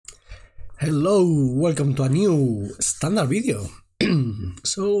Hello, welcome to a new standard video.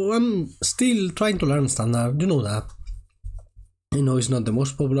 So I'm still trying to learn standard, you know that. I know it's not the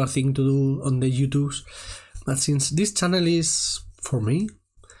most popular thing to do on the YouTubes, but since this channel is for me,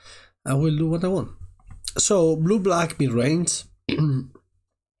 I will do what I want. So blue-black mid-range. I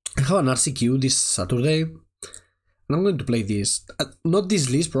have an RCQ this Saturday, and I'm going to play this. Not this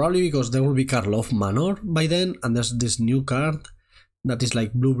list, probably because there will be Karlov Manor by then, and there's this new card that is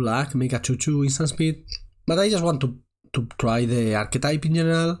like blue-black, make a 2/2 instant speed. But I just want to try the archetype in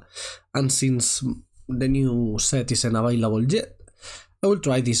general, and since the new set isn't available yet, I will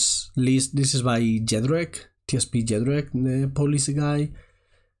try this list. This is by Jedrek, TSP Jedrek, the police guy.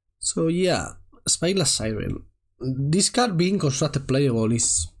 So yeah, Spyglass Siren. This card being constructed playable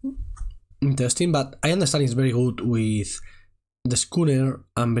is interesting, but I understand it's very good with the Schooner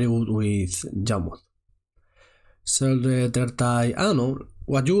and very good with Yawgmoth. Sheoldred, Ertai, I don't know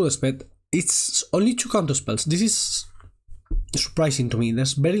what you would expect. It's only 2 counterspells. This is surprising to me.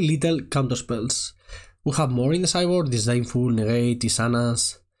 There's very little counterspells. We have more in the sideboard, Disdainful, Negate,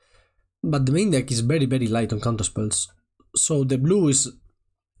 Tishanas, but the main deck is very light on counterspells. So the blue is,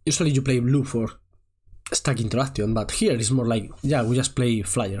 usually you play blue for stack interaction, but here it's more like, yeah, we just play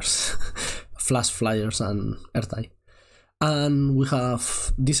flyers, flash flyers and Ertai. And we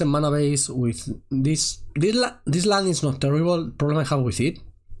have decent mana base with this. This land is not terrible. The problem I have with it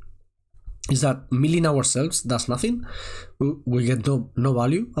is that milling ourselves does nothing. We get no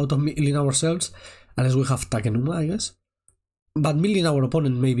value out of milling ourselves unless we have Takenuma, I guess. But milling our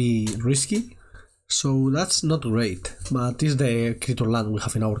opponent may be risky, so that's not great. But this is the creature land we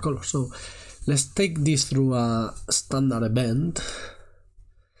have in our color. So let's take this through a standard event.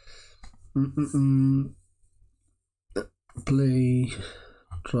 Play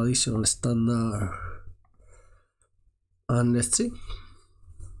traditional standard, and let's see.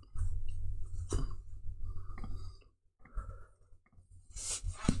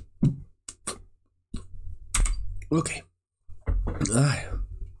 Okay,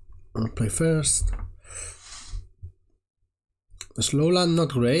 I'll play first. Slowland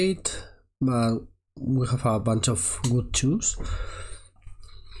not great, but we have a bunch of good choose.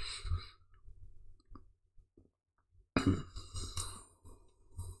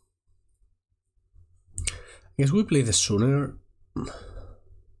 I guess we play the Schooner. I'm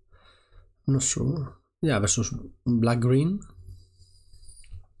not sure. Yeah, versus black-green.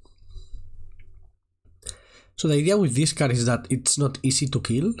 So the idea with this card is that it's not easy to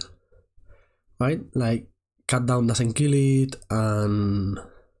kill, right? Like, cut down doesn't kill it, and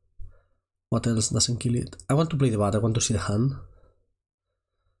what else doesn't kill it? I want to play the bat, I want to see the hand.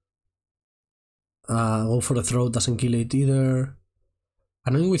 Go for the throat doesn't kill it either.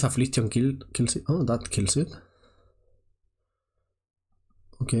 Anoint with Affliction kills it. Oh, that kills it.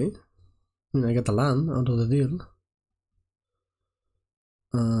 Okay. I mean, I get a land out of the deal.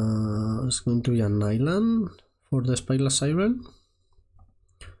 It's going to be an island for the Spyglass Siren.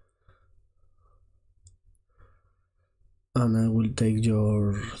 And I will take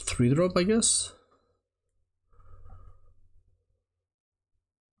your 3-drop, I guess.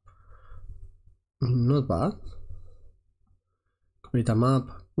 Not bad. Create a map.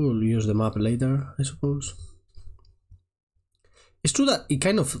 We'll use the map later, I suppose. It's true that it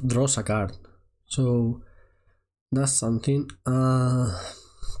kind of draws a card, so that's something. I'm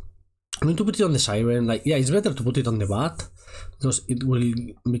going to put it on the Siren. Like, yeah, it's better to put it on the bat because it will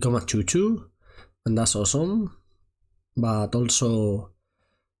become a 2/2, and that's awesome. But also,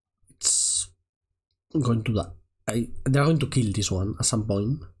 it's going to die. They're going to kill this one at some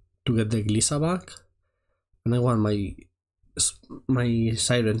point to get the Glissa back, and I want my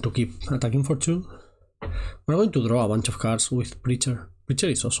Siren to keep attacking for 2. We're going to draw a bunch of cards with Preacher. Preacher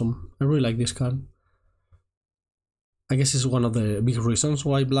is awesome. I really like this card. I guess it's one of the big reasons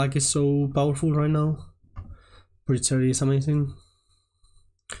why black is so powerful right now. Preacher is amazing.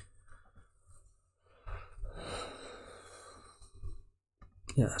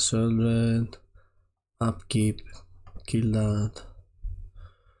 Yeah, Sheoldred, upkeep, kill that.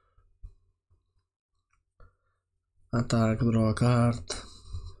 Attack, draw a card,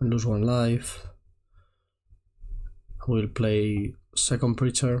 lose 1 life. I will play second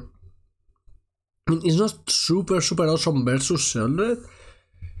Preacher. I mean, it's not super awesome versus Sheoldred.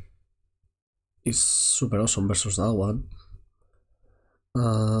 It's super awesome versus that one.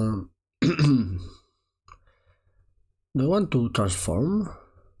 Do I want to transform?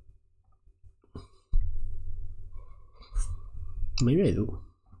 Maybe I do.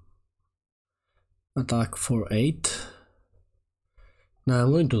 Attack for 8. Now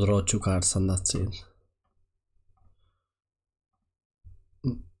I'm going to draw 2 cards and that's it.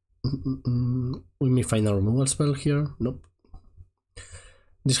 We may find a removal spell here. Nope.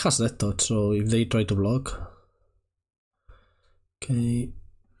 This has Death Touch, so if they try to block... Okay,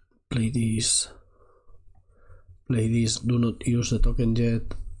 play this. Play this, do not use the token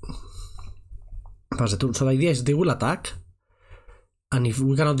yet. Pass the turn. So the idea is they will attack, and if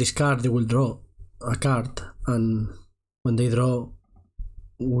we cannot discard, they will draw a card, and when they draw,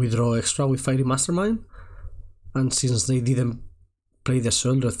 we draw extra with Faerie Mastermind, and since they didn't play the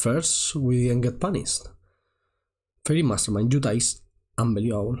Sheoldred first, we didn't get punished. Faerie Mastermind, Utah is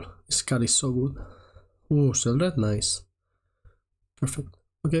unbelievable. This card is so good. Ooh, Sheoldred, nice. Perfect.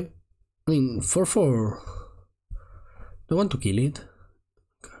 Okay. I mean, 4/4. Don't want to kill it.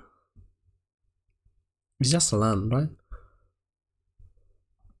 It's just a land, right?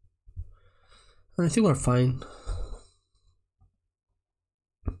 I think we're fine.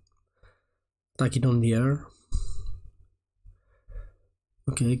 Attack it on the air.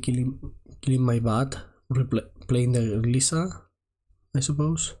 Okay, killing my bat. Playing the Glissa, I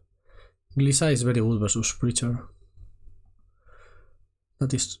suppose. Glissa is very good versus Preacher.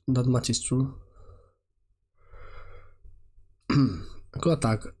 That much is true. I could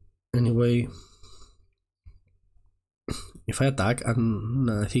attack anyway. If I attack, and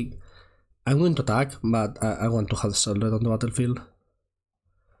I think I'm going to attack, but I want to have Sheoldred on the battlefield.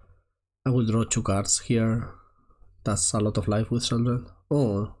 I will draw 2 cards here. That's a lot of life with Sheoldred.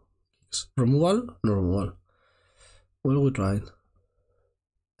 Oh, removal? No removal. Well, we tried.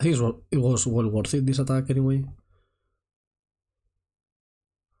 I think it was well worth it, this attack anyway.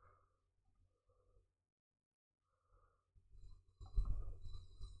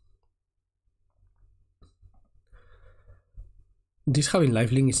 This having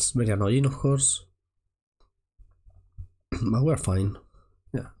lifelink is very annoying, of course, but we're fine.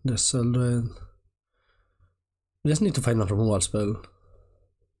 Yeah, the Sheoldred. We just need to find a removal spell.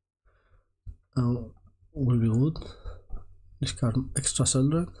 Will be good. Discard extra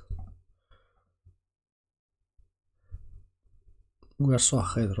Sheoldred. We are so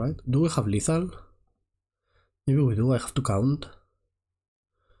ahead, right? Do we have lethal? Maybe we do. I have to count.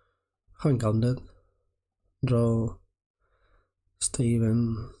 Haven't counted. Draw. Stay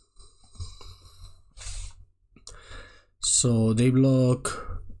even. So they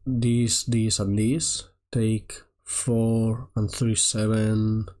block this, and this. Take 4 and 3,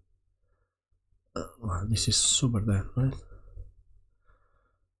 7. Wow, this is super dead, right?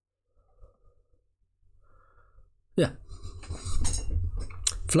 Yeah.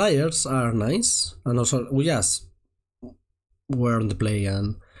 Flyers are nice, and also we just were on the play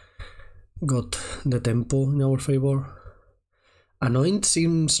and got the tempo in our favor. Anoint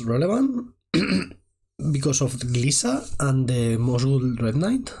seems relevant because of the Glissa and the Mosgul Red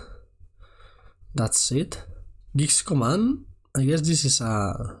Knight. That's it. Geeks Command, I guess this is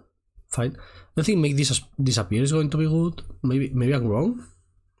a fine. I think make this disappear is going to be good. Maybe I'm wrong.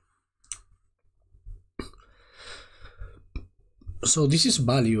 So this is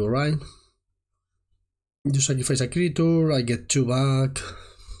value, right? You sacrifice a creature, I get 2 back.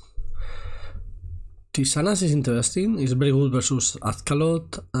 Tishana is interesting, it's very good versus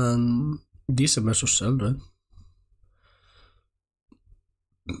Athkalot and this versus Sheoldred.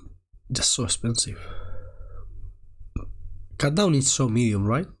 Just so expensive. Cut down is so medium,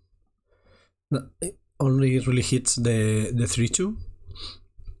 right? It only really hits the 3/2.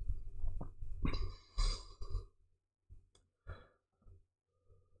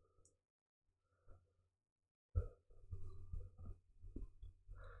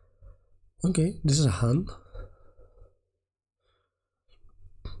 Okay, this is a hand.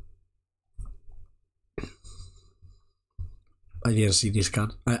 I didn't see this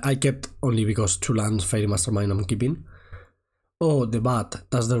card. I kept only because 2 lands, Faerie Mastermind I'm keeping. Oh, the bat.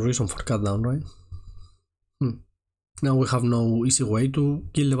 That's the reason for cut down, right? Now we have no easy way to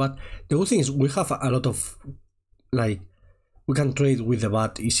kill the bat. The good thing is we have a lot of, like, we can trade with the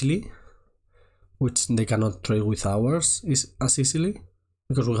bat easily, which they cannot trade with ours as easily.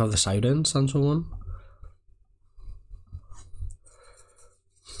 Because we have the Sirens and so on.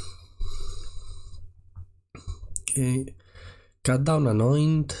 Okay, cut down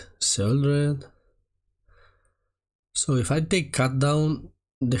Anoint, Sheoldred. So if I take cut down,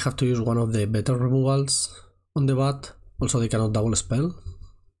 they have to use one of the better removals on the bat. Also, they cannot double spell.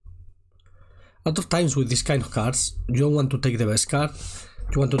 A lot of times with this kind of cards, you don't want to take the best card.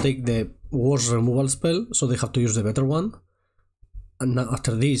 You want to take the worst removal spell, so they have to use the better one. And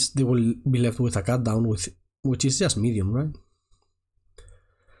after this, they will be left with a cut down, which is just medium, right?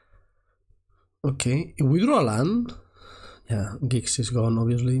 Okay, if we draw a land, yeah, Geeks is gone,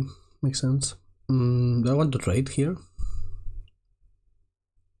 obviously, makes sense. Do I want to trade here?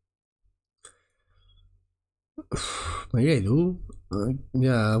 Maybe I do.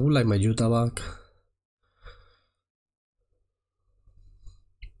 Yeah, I would like my Utah back.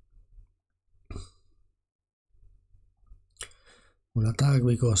 We'll attack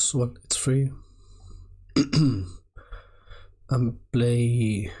because, well, it's free. I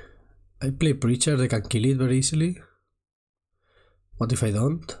play Preacher, they can kill it very easily. What if I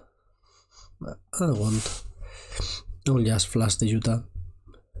don't? I won't. I will just flash the Utah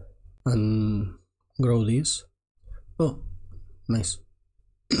and grow this. Oh, nice.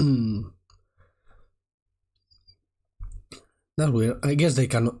 That's weird. I guess they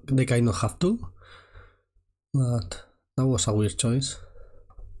kind of have to, but that was a weird choice.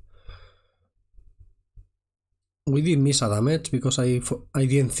 We did miss a damage because I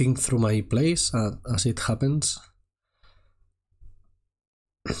didn't think through my plays as it happens.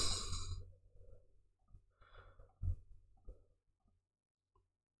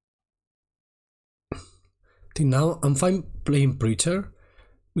 Now I'm fine playing Preacher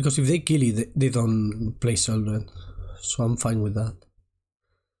because if they kill it, they don't play Sheoldred, so I'm fine with that.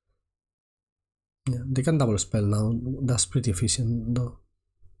 Yeah, they can double spell now. That's pretty efficient though.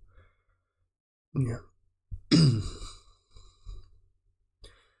 Yeah.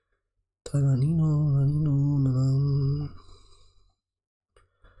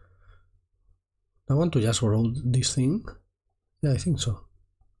 I want to just roll this thing. Yeah, I think so.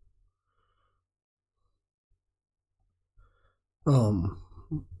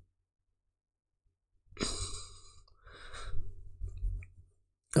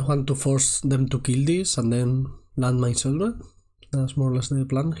 I want to force them to kill this and then land my Sheoldred. That's more or less the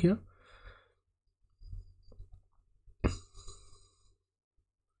plan here.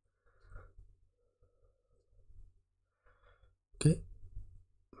 Okay.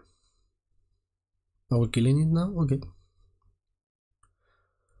 Are we killing it now? Okay.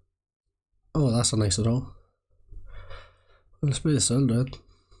 Oh, that's a nice draw. Let's play the Sheoldred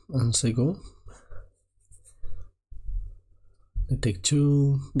and say go. They take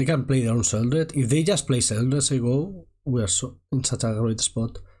 2. They can play their own Sheoldred. If they just play Sheoldred, say go, we are so in such a great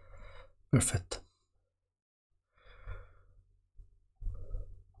spot. Perfect.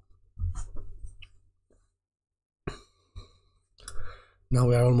 Now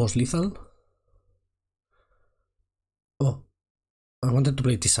we are almost lethal. Oh, I wanted to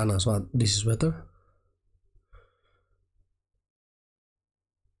play Tishana's, but this is better.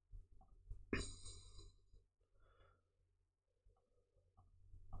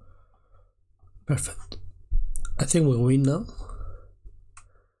 Perfect. I think we win now.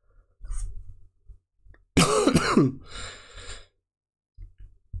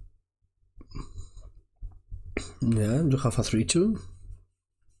 Yeah, you have a 3-2.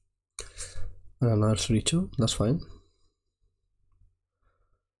 And another 3-2, that's fine.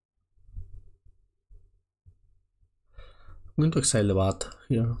 I'm going to exile the bat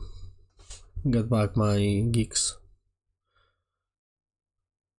here. Get back my geeks.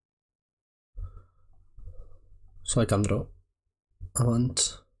 So I can draw. I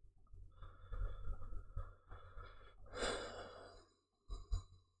want.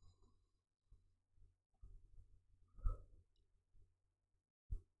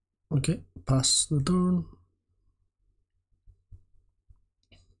 Okay, pass the turn.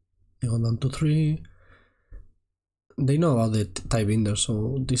 They go down to 3. They know about the Tidebinder,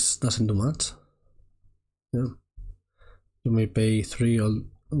 so this doesn't do much. Yeah. You may pay 3 all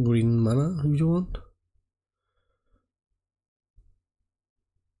green mana if you want.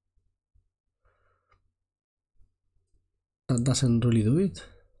 That doesn't really do it.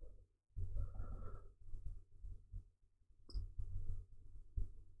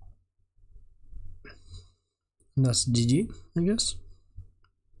 That's GG, I guess.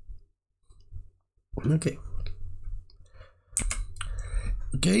 Okay.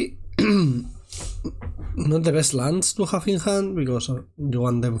 Okay. Not the best lands to have in hand because you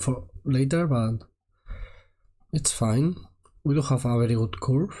want them for later, but it's fine. We do have a very good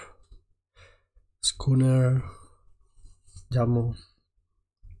curve. Schooner, Yawgmoth.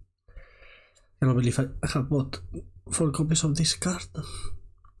 I cannot believe I have bought 4 copies of this card.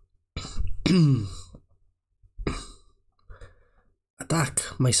 Attack,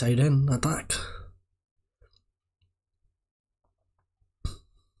 my Siren, attack.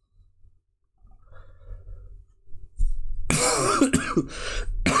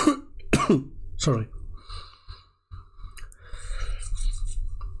 Sorry.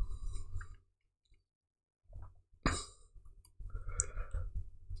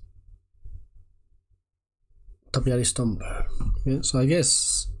 Topiary Stomper. Okay, so I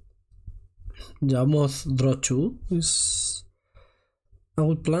guess Yawgmoth draw 2 is a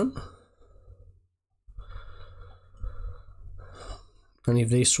good plan. And if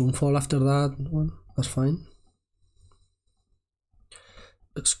they Zoomfall after that, well, that's fine.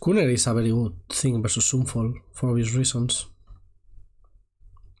 Schooner is a very good thing versus Zoomfall for obvious reasons.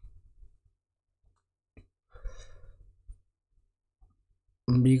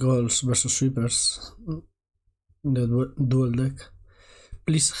 Beagles versus Sweepers. The dual deck.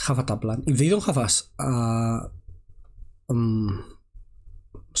 Please have a tap land. If they don't have us,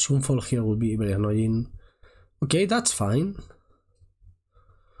 Zoomfall here would be very annoying. Okay, that's fine.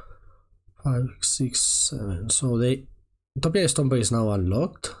 5, 6, 7. So they Utopia Stomper is now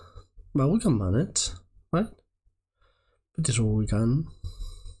unlocked, but we can manage, right? Pretty sure we can.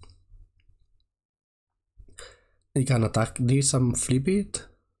 They can attack this and flip it.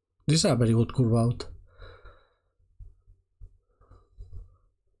 This is a very good curve out.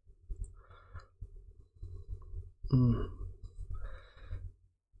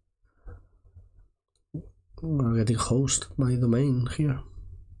 We're getting host by domain here.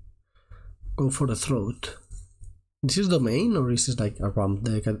 Go for the throat. This is domain or is this like a ramp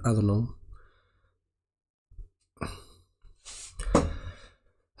deck? I don't know.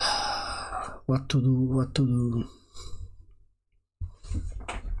 What to do?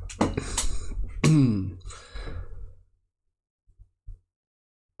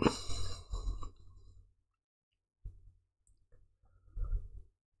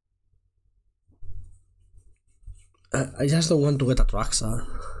 I just don't want to get a Traxa.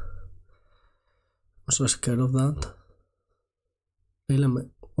 I'm so scared of that.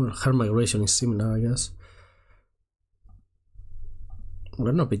 Well, her migration is similar, I guess.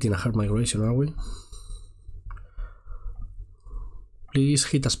 We're not beating a her migration, are we? Please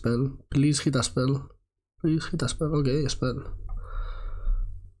hit a spell. Please hit a spell. Please hit a spell. Okay, a spell.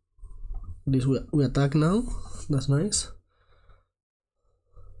 This we attack now. That's nice.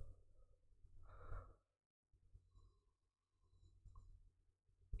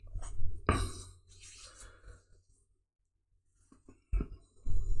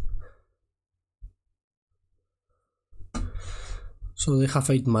 So they have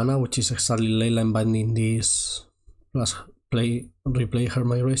 8 mana, which is exactly Leyline Binding this plus replay her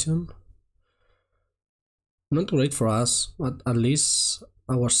migration. Not great for us, but at least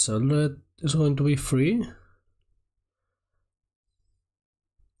our Sheoldred is going to be free.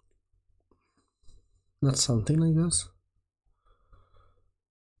 That's something, I guess.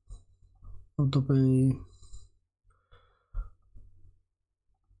 Autopay.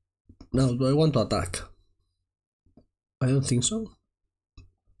 Now, do I want to attack? I don't think so.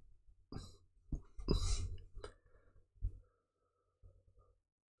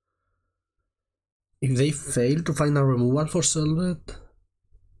 If they fail to find a removal for Sheoldred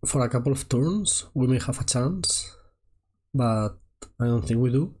for a couple of turns, we may have a chance, but I don't think we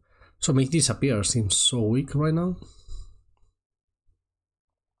do. So make this appear seems so weak right now.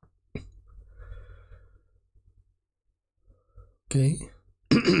 Okay.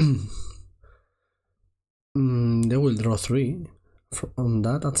 They will draw 3 on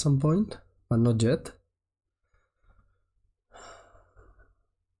that at some point, but not yet.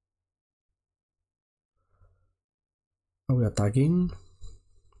 Are we attacking?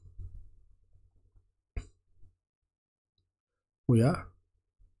 We are.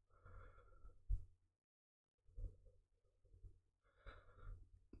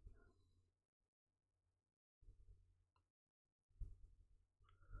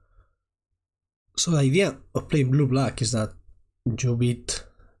 So the idea of playing blue-black is that you beat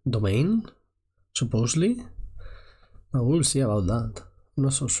domain, supposedly. But we'll see about that. I'm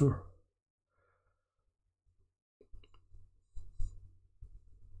not so sure.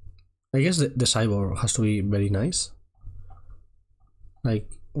 I guess the Sideboard has to be very nice. Like,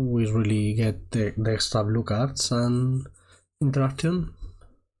 we really get the extra blue cards and interaction.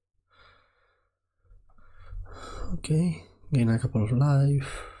 Okay, gain a couple of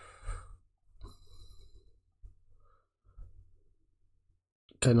life.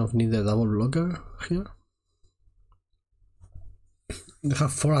 Kind of need a double blocker here. They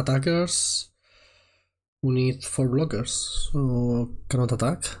have 4 attackers. We need 4 blockers, so cannot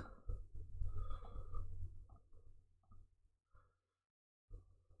attack.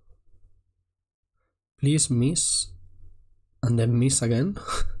 Please miss, and then miss again.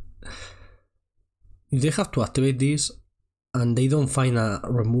 If they have to activate this and they don't find a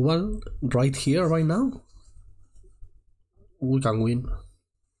removal right here, right now, we can win.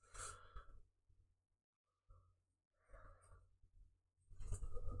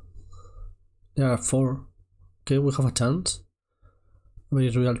 There are 4. Okay, we have a chance. A very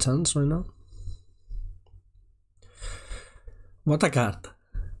real chance right now. What a card.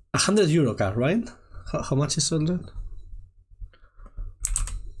 €100 card, right? How much is 100?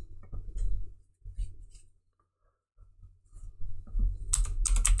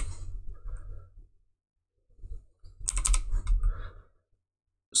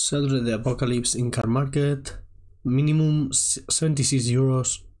 Sheoldred the Apocalypse in car market. Minimum 76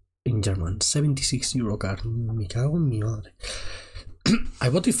 euros in German. 76 euro card. Me cago en mi madre. I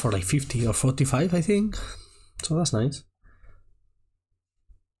bought it for like 50 or 45, I think. So that's nice.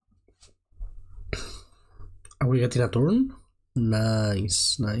 Are we getting a turn?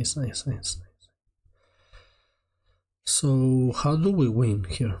 Nice, nice, nice, nice, nice. So how do we win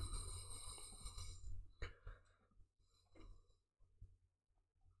here?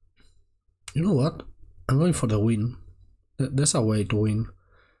 You know what? I'm going for the win. There's a way to win.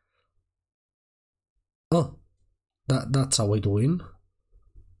 Oh, that's a way to win.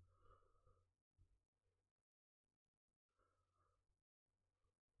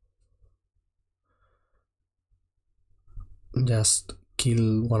 Just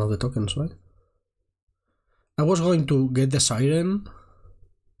kill one of the tokens, right? I was going to get the Siren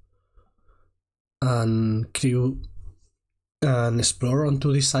and crew and explore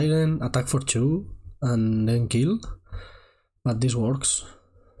onto this Siren, attack for 2 and then kill, but this works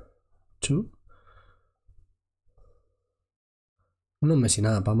too. No me si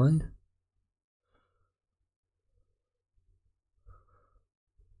nada, am I?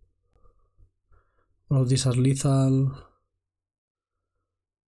 All of these are lethal.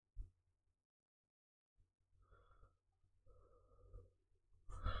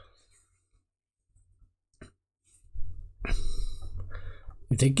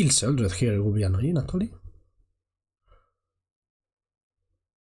 If they kill Sheoldred here, it would be annoying actually.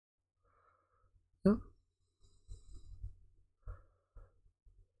 Yeah.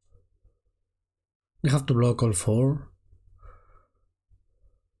 They have to block all 4.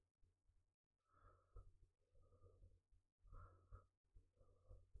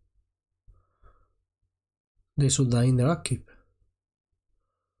 They should die in their upkeep.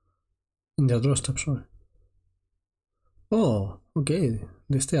 In their draw step, sorry. Oh, okay.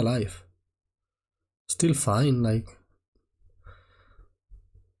 They stay alive. Still fine, like.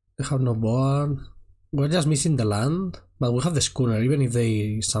 They have no board. We're just missing the land, but we have the schooner. Even if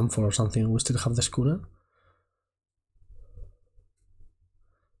they Sunfall or something, we still have the schooner.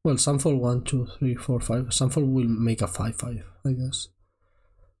 Well, Sunfall 1, 2, 3, 4, 5. Sunfall will make a 5-5, I guess.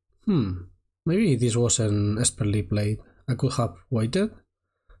 Maybe this wasn't expertly played. I could have waited.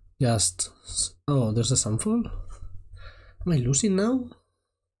 Just. Oh, there's a Sunfall. Am I losing now?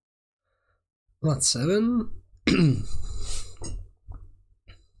 I'm at 7.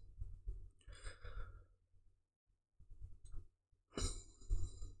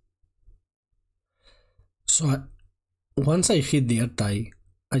 So once I hit the Ertai,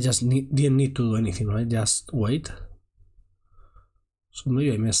 I just didn't need to do anything, right? Just wait. So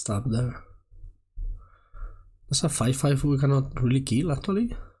maybe I messed up there. That's a 5-5 we cannot really kill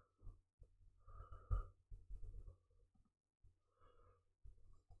actually.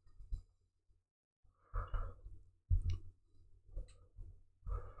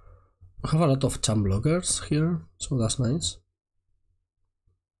 We have a lot of champ blockers here, so that's nice.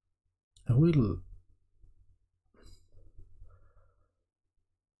 I will.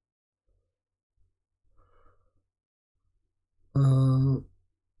 I'm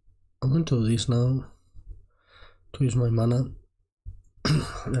going to do this now to use my mana.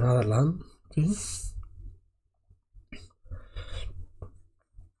 Another land, okay.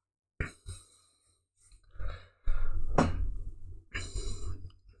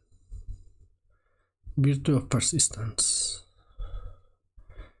 Virtue of Persistence.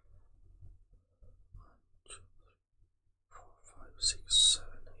 4, 5, 6,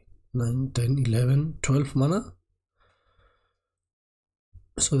 7, 8, 9, 10, 11, 12 mana.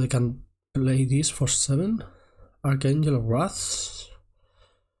 So they can play this for 7. Archangel of Wrath.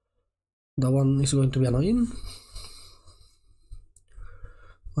 That one is going to be annoying.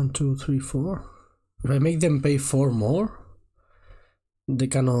 1, 2, 3, 4. If I make them pay 4 more, they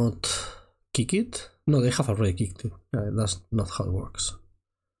cannot kick it. No, they have already kicked it. That's not how it works.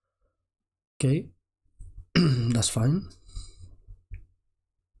 Okay, that's fine.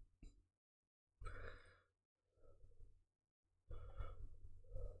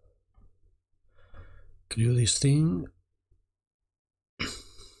 Crew this thing.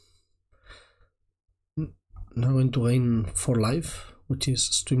 Now going to gain 4 life, which is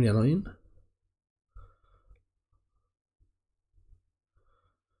extremely annoying.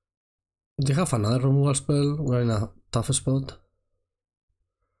 They have another removal spell. We're in a tough spot.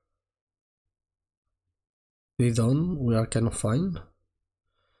 They don't. We are kind of fine.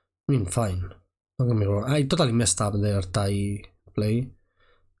 I mean, fine. Don't get me wrong. I totally messed up their Ertai play.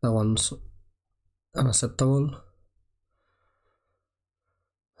 That one's unacceptable.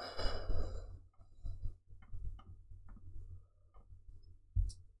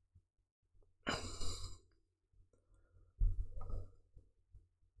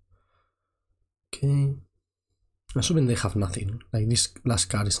 Assuming they have nothing. Like this last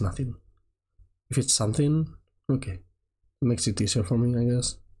card is nothing. If it's something, okay. It makes it easier for me, I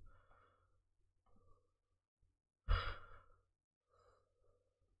guess.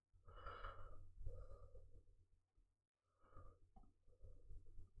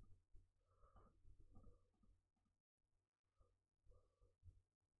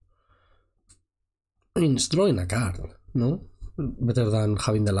 I mean, it's drawing a card, no? Better than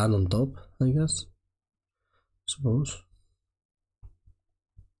having the land on top, I guess. Suppose.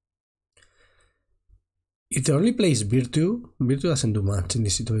 If the only plays Virtue doesn't do much in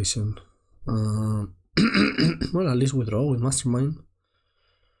this situation. Well, at least withdraw with Mastermind.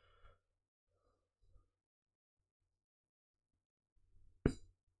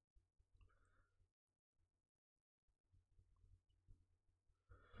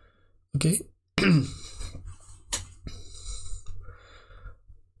 Okay.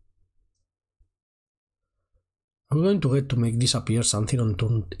 Are we going to get to make disappear something on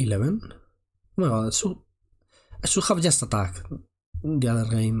turn 11? Oh my god, I should have just attacked the other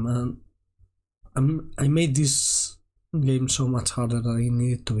game. I made this game so much harder than it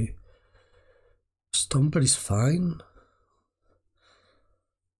needed to be. Stomper is fine.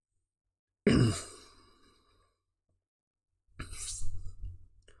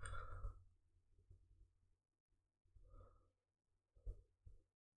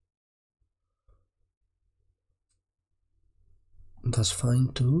 That's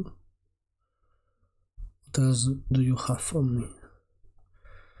fine too. What else do you have from me?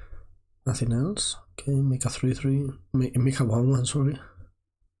 Nothing else? Okay, make a 3-3. Make a 1-1, sorry.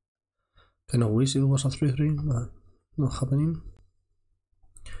 Kind of wish it was a 3-3, but not happening.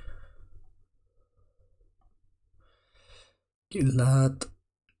 Kill that.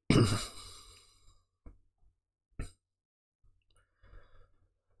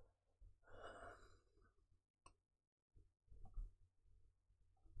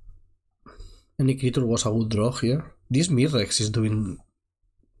 Any creature was a good draw here. This Mirrex is doing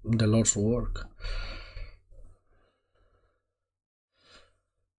the Lord's work.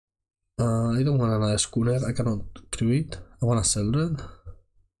 I don't want another Schooner, I cannot crew it. I want a Sheoldred.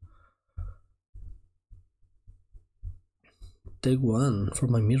 Take one for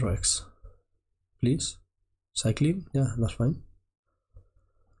my Mirrex. Please. Cycling? Yeah, that's fine.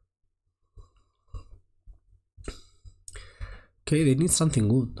 Okay, they need something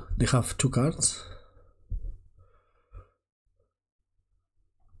good. They have 2 cards.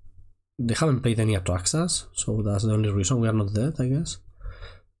 They haven't played any Atraxas, so that's the only reason we are not dead, I guess.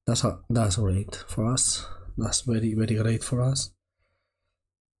 That's great for us. That's very, very great for us.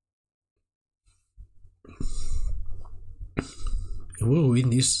 If we win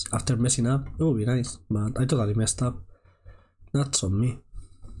this after messing up, it would be nice, but I totally messed up. That's on me.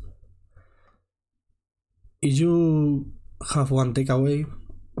 If you have one takeaway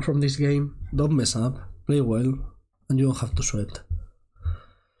from this game, don't mess up, play well, and you don't have to sweat.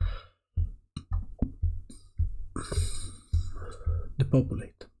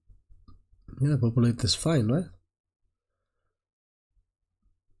 Depopulate. Yeah, populate is fine, right?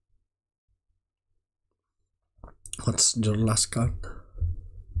 What's your last card?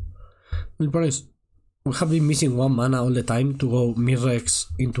 We have been missing 1 mana all the time to go Mirrex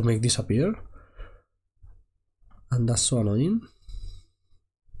into make disappear. And that's so annoying.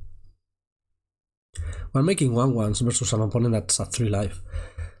 We're making 1/1s versus an opponent that's at 3 life.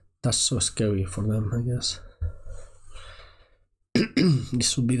 That's so scary for them, I guess.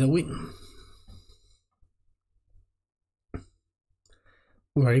 This would be the win.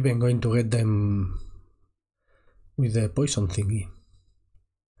 We're even going to get them with the poison thingy.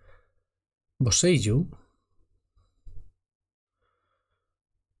 Boseiju.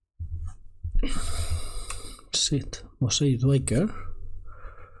 Shit, Boseiju, do I care?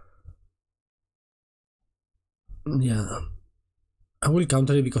 Yeah. I will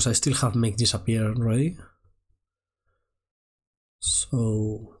counter it because I still have make disappear ready.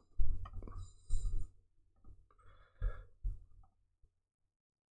 So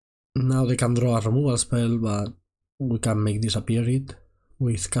now they can draw a removal spell, but we can make disappear it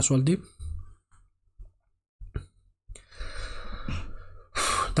with casualty.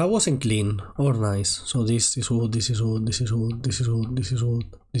 That wasn't clean or nice. So this is good, this is good, this is good, this is good, this is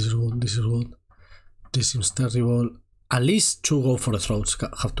good, this is good, this is good. This seems terrible. At least 2 go for the throats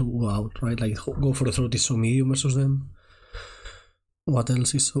have to go out, right? Like go for the throat is so medium versus them. What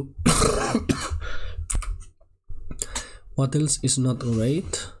else is so what else is not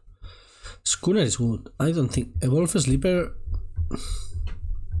great? Schooner is good. I don't think Evolve Sleeper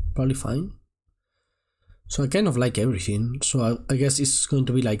probably fine. So I kind of like everything. So I guess it's going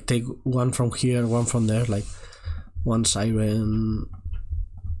to be like take 1 from here, 1 from there. Like one Siren,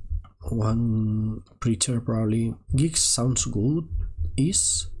 one Preacher probably. Geeks sounds good.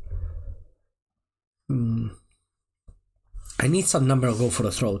 I need some number go for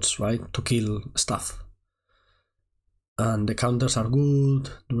the throats, right? To kill stuff. And the counters are good,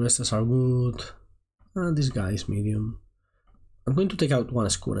 the restes are good. This guy is medium. I'm going to take out one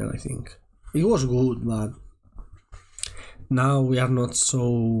Schooner, I think. It was good, but now we are not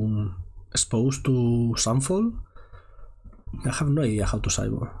so exposed to Sunfall. I have no idea how to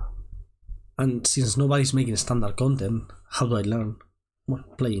sideboard. And since nobody's making standard content, how do I learn? Well,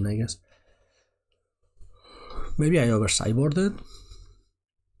 playing, I guess. Maybe I over sideboarded,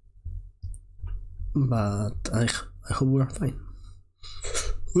 but I hope we are fine.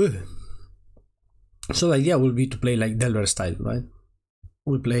 So the idea will be to play like Delver style, right?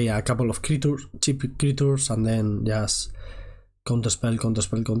 We play a couple of creatures, cheap creatures, and then just counterspell,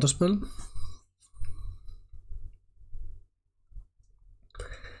 counterspell, counterspell.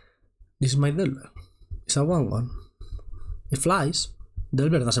 This is my Delver. It's a 1/1. It flies.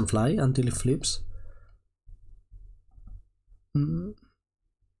 Delver doesn't fly until it flips.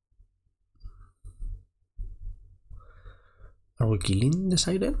 Are we killing the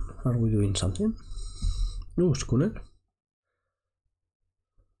Siren? Are we doing something? No, Schooner.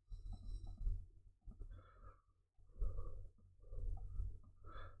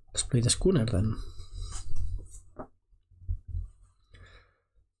 Let's play the Schooner then.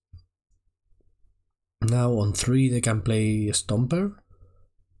 Now on 3 they can play Stomper.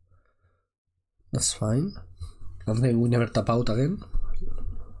 That's fine. And then we never tap out again.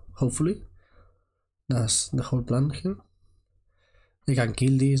 Hopefully. That's the whole plan here. They can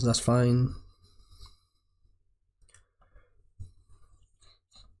kill this, that's fine.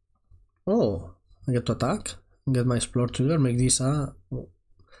 Oh, I get to attack. Get my Explore trigger, make this a...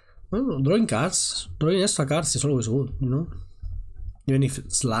 Well, drawing cards, drawing extra cards is always good, you know? Even if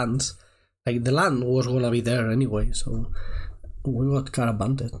it's lands. Like, the land was gonna be there anyway, so we got card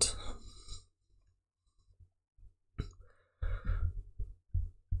advantage.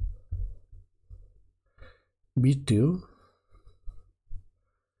 Virtue.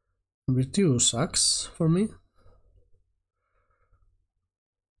 Virtue sucks for me.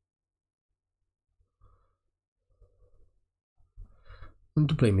 I'm going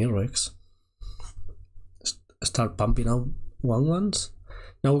to play Mirrex. Start pumping out 1/1s.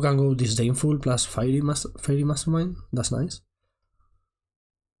 Now we can go Disdainful plus Faerie Mastermind. That's nice.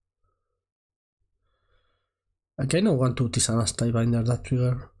 I kind of want to Tishana's Tidebinder that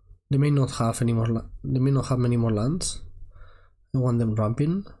trigger. They may not have any more. They may not have many more lands. I want them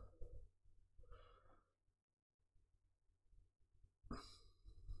ramping.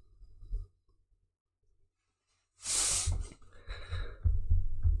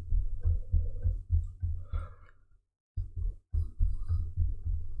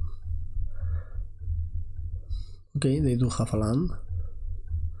 Okay, they do have a land.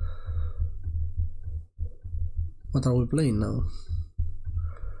 What are we playing now?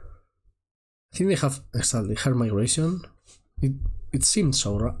 I think they have exactly her migration. It seems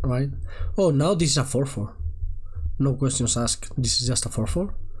so, right? Oh, now this is a 4/4. No questions asked. This is just a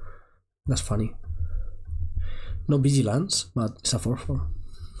 4/4. That's funny. No vigilance, but it's a 4/4.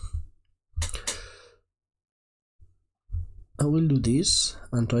 I will do this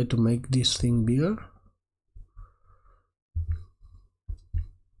and try to make this thing bigger.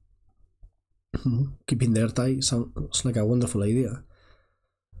 Keeping the Ertai sounds like a wonderful idea.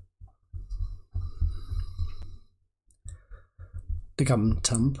 They can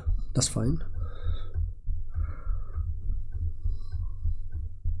jump, that's fine.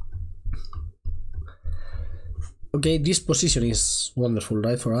 Okay, this position is wonderful,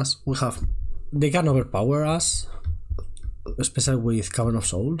 right, for us. They can overpower us, especially with Cavern of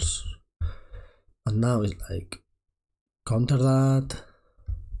Souls. And now it's like, counter that.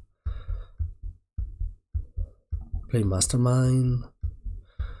 Play Mastermind.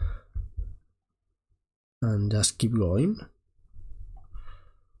 And just keep going.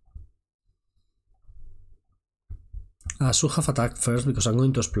 I should have attacked first because I'm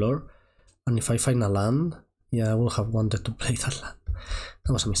going to explore, and if I find a land, yeah, I would have wanted to play that land.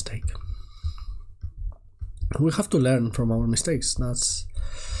 That was a mistake. We have to learn from our mistakes. That's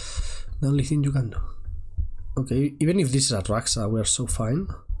the only thing you can do. Okay, even if this is a Raxa, we are so fine.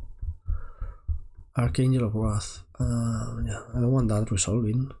 Archangel of Wrath. Yeah, I don't want that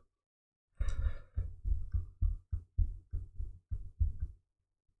resolving.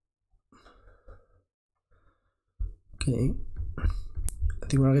 Okay, I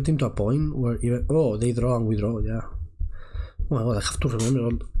think we're getting to a point where even... Oh, they draw and we draw, yeah. Oh my god, I have to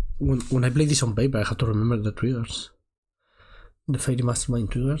remember when I play this on paper, I have to remember the triggers. The Faerie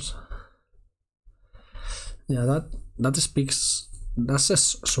Mastermind triggers. Yeah, that speaks. That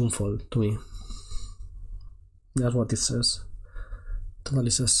says Sunfall to me. That's what it says. Totally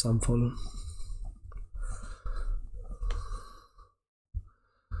says Sunfall.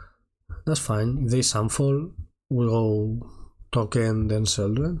 That's fine. If they Sunfall, we'll go Token, then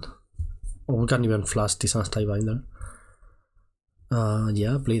Sheoldred. Or we can even flash Tishana's Tidebinder.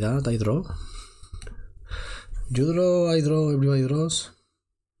 Yeah, play that. I draw. You draw, I draw, everybody draws.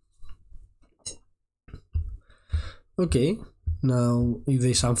 Okay, now if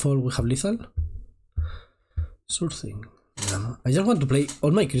they Sunfall, we have lethal. Sure thing. Yeah. I just want to play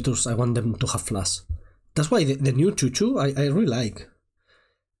all my creatures, I want them to have flash. That's why the new Choo-Choo I really like.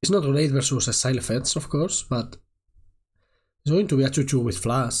 It's not great versus Exile effects, of course, but it's going to be a Choo-Choo with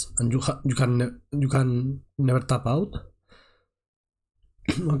flash, and you can never tap out.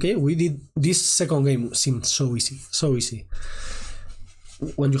 Okay, we did this second game seemed so easy.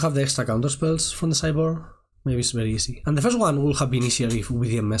 When you have the extra counter spells from the sideboard, maybe it's very easy. And the first one would have been easier if we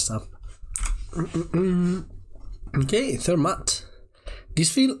didn't mess up. Okay, third match.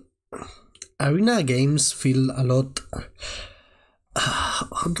 Arena games feel a lot.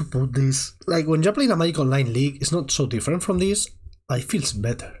 How to put this? Like when you're playing a Magic Online League, it's not so different from this. It feels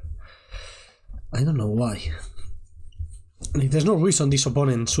better. I don't know why. Like, there's no reason this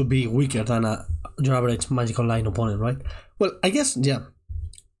opponent should be weaker than your average Magic Online opponent, right? Well, I guess, yeah.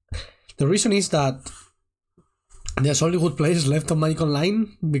 The reason is that there's only good players left on Magic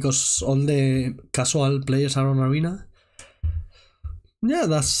Online because all the casual players are on Arena. Yeah,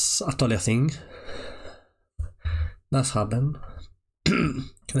 that's actually a thing. That's happened. Can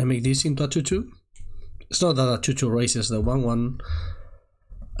I make this into a 2-2? It's not that a 2-2 raises the 1-1.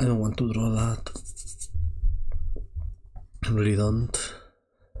 I don't want to draw that. I really don't.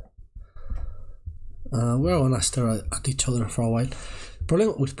 We're gonna stare at each other for a while. The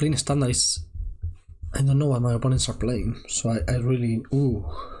problem with playing standard is I don't know what my opponents are playing, so I really... Ooh,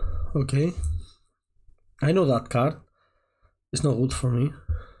 okay. I know that card. It's not good for me.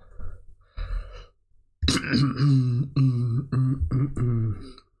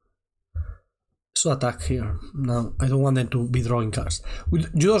 So attack here. Now, I don't want them to be drawing cards.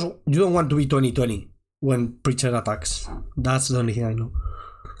 You don't want to be 20-20 when Preacher attacks. That's the only thing I know.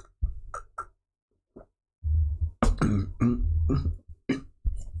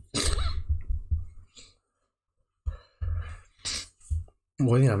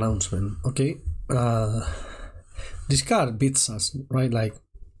 Wedding announcement. Okay. This card beats us, right? Like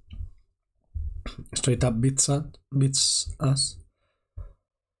straight up beats us.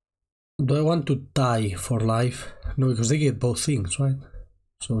 Do I want to tie for life? No, because they get both things, right?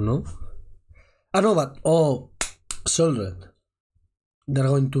 So no. No, but Sheoldred. They're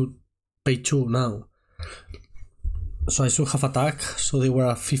going to pay 2 now. So I should have attack. So they were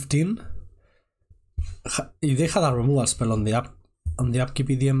at 15. If they had a removal spell on the upkeep,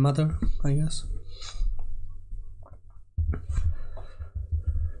 it didn't matter, I guess.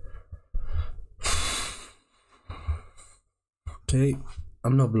 Okay,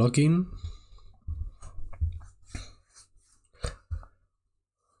 I'm not blocking.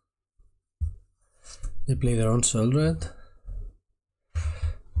 They play their own Sheoldred.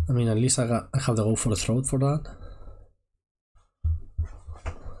 I mean, at least I have to go for a throat for that.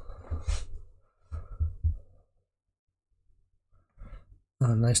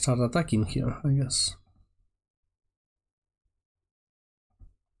 And I start attacking here, I guess.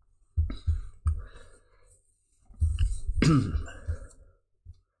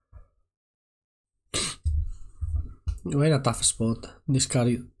 We're in a tough spot. This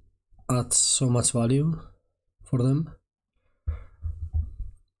card adds so much value for them.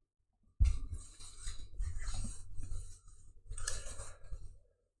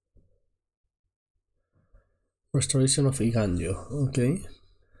 Restoration of Iganjo, okay.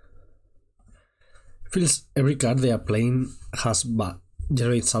 Feels every card they are playing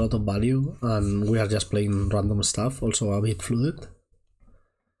generates a lot of value, and we are just playing random stuff, also a bit flooded.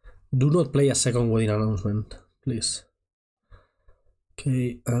 Do not play a second wedding announcement, please.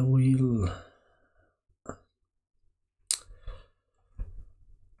 Okay, I will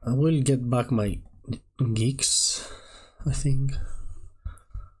get back my geeks, I think.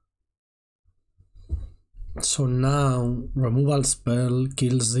 So now removal spell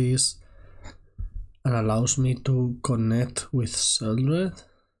kills this and allows me to connect with Sheoldred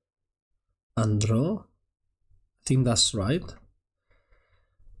and draw. I think that's right.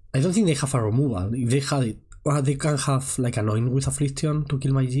 I don't think they have a removal. If they had it, well, they can have like Anoint with Affliction to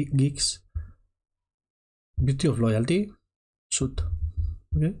kill my geeks. Beauty of Loyalty. Shoot.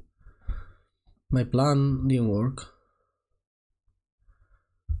 Okay. My plan didn't work.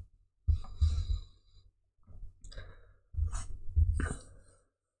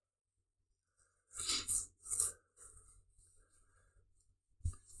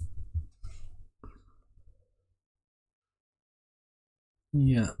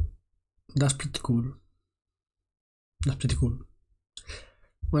 Yeah, that's pretty cool. That's pretty cool.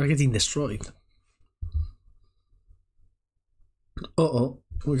 We're getting destroyed. Oh,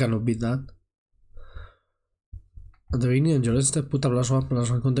 we cannot beat that. At the beginning of your step, put a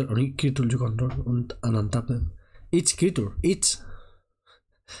 +1/+1 counter on each creature you control and untap them. Each creature, each!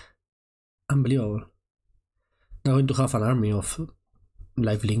 Unbelievable. They're going to have an army of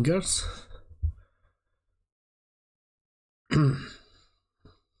lifelinkers.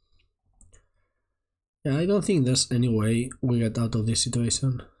 Yeah, I don't think there's any way we get out of this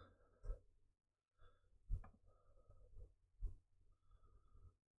situation.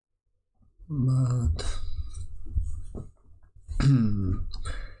 But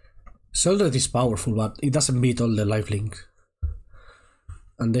Sheoldred is powerful, but it doesn't beat all the lifelink.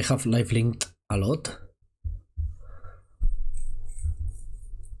 And they have lifelinked a lot.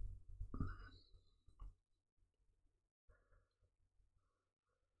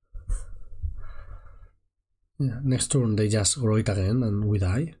 Yeah, next turn they just grow it again and we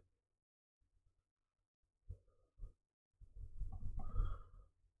die.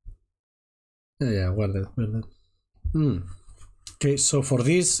 Yeah, we're dead. Okay, so for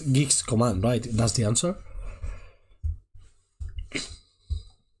this, Geeks command, right? That's the answer?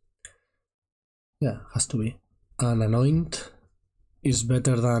 Yeah, has to be. And Anoint is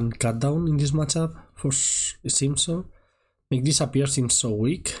better than Cut Down in this matchup, it seems so. Make this appear seems so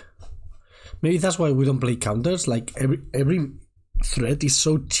weak. Maybe that's why we don't play counters, like every threat is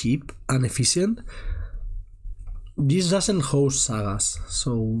so cheap and efficient. This doesn't host sagas,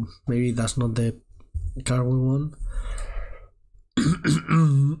 so maybe that's not the card we want.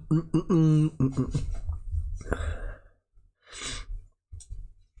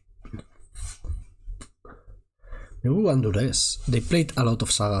 Maybe we want Duress. They played a lot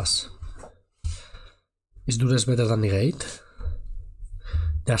of sagas. Is Duress better than Negate?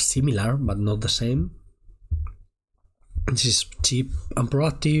 They are similar, but not the same. This is cheap and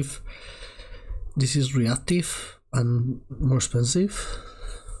proactive. This is reactive and more expensive.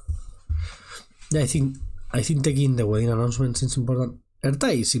 Yeah, I think taking the wedding announcements is important.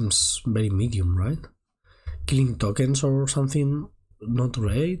 Ertai seems very medium, right? Killing tokens or something, not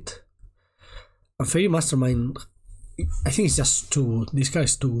great. And Faerie Mastermind, I think it's just too good. This guy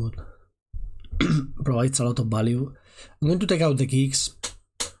is too good. Provides a lot of value. I'm going to take out the kicks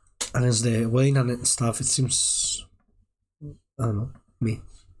against the wedding and stuff. It seems, I don't know, me.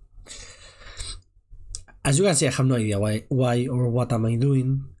 As you can see, I have no idea why or what am I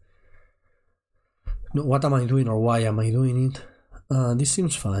doing. No, what am I doing or why am I doing it? This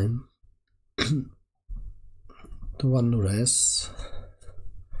seems fine. To one Duress.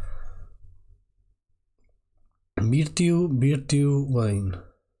 Virtue, Wayne.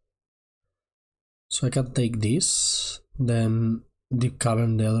 So I can take this, then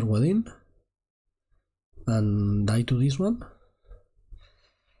Deep-Cavern the other wedding, and die to this one.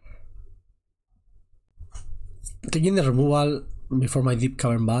 Taking the removal before my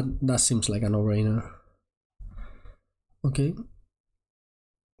Deep-Cavern Bat, that seems like a no-brainer. Okay.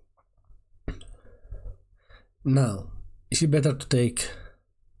 Now, is it better to take...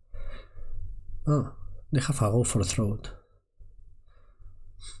 Oh, they have a go for a throat.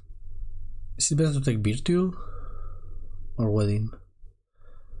 Is it better to take Virtue or Wedding? I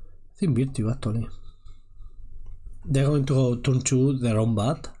think Virtue, actually. They're going to go turn 2 their own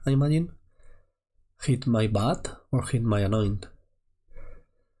Bat, I imagine. Hit my Bat or hit my Anoint.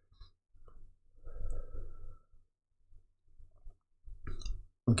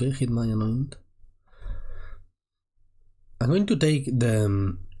 Okay, hit my Anoint. I'm going to take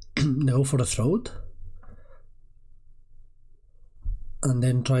the go for the throat and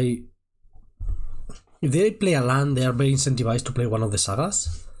then try. If they play a land, they are very incentivized to play one of the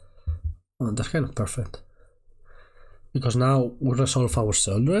sagas. Oh, that's kind of perfect. Because now we resolve our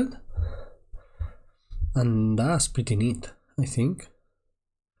Sheoldred. And that's pretty neat, I think.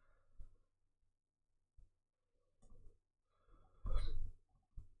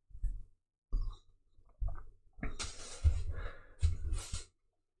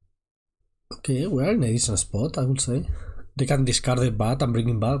 Okay, we are in a decent spot, I would say. They can discard the bat and bring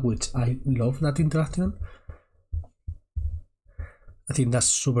him back, which I love that interaction. I think that's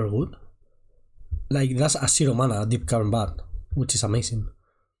super good. Like, that's a 0 mana Deep-Cavern Bat, which is amazing.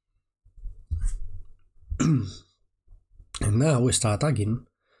 And now we start attacking.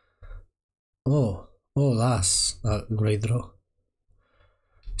 Oh, that's a great draw.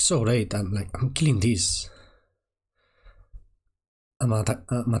 It's so great. I'm killing this. I'm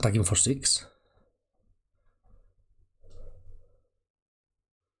attacking for 6.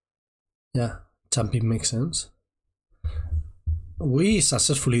 Yeah, jumping makes sense. We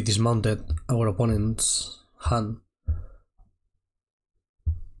successfully dismounted our opponent's hand.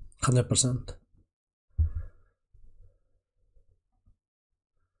 100%.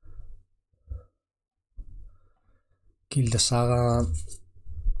 Kill the Saga.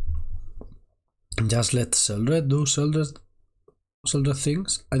 Just let Sheoldred do Sheoldred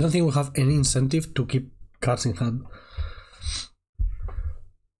things. I don't think we have any incentive to keep cards in hand.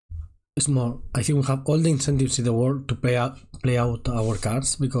 It's more, I think we have all the incentives in the world to play out our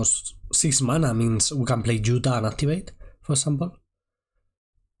cards, because 6 mana means we can play Utah and activate, for example.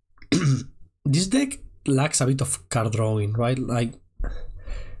 This deck lacks a bit of card drawing, right? Like,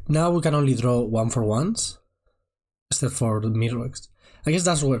 now we can only draw 1-for-1s, except for the Mirrex. I guess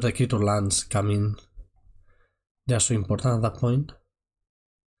that's where the creature lands come in. They are so important at that point.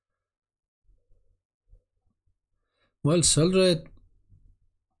 Well, Sheoldred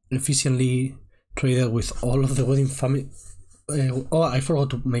efficiently traded with all of the wedding family. Oh, I forgot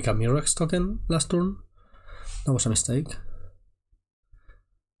to make a Mirrex token last turn. That was a mistake.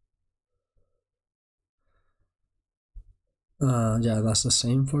 Yeah, that's the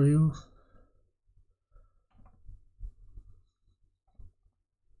same for you.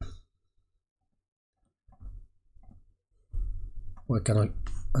 Why I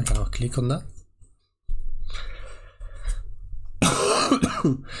cannot click on that?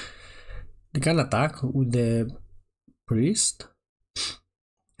 They can attack with the priest.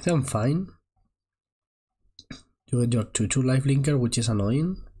 I think I'm fine. You get your 2/2 lifelinker, which is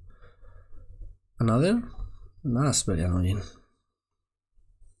annoying. Another? That's very annoying.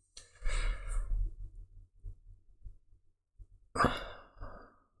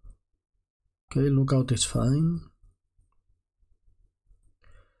 Okay, lookout is fine.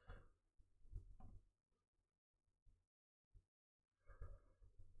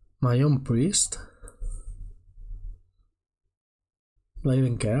 My own priest? Do I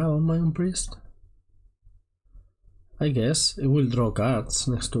even care about my own priest? I guess it will draw cards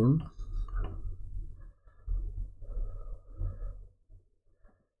next turn.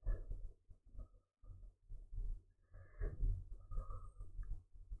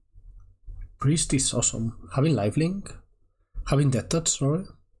 Priest is awesome. Having lifelink, having death touch, sorry,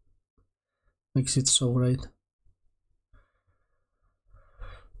 makes it so great.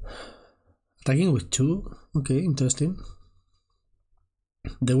 Attacking with 2, okay, interesting.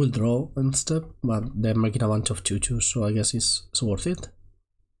 They will draw and step, but they're making a bunch of 2/2, so I guess it's worth it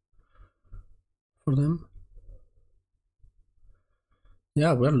for them.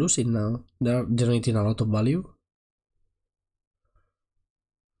 Yeah, we're losing now. They're generating a lot of value.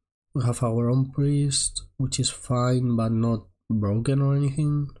 We have our own priest, which is fine, but not broken or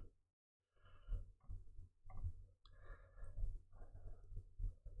anything.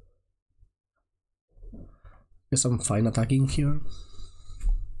 Guess I'm fine attacking here.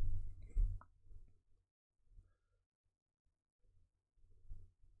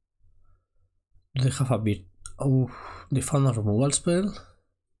 Do they have a bit? Oh, they found a removal spell.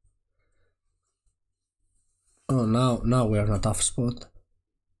 Oh, now we are in a tough spot.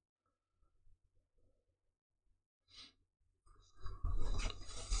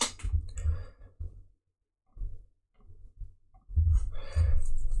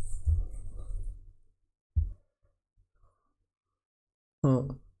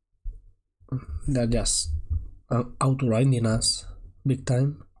 Oh, they're just outrunning us big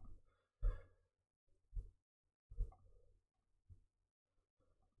time.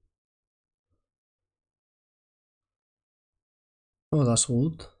 Oh, that's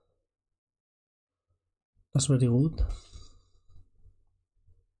good. That's very good.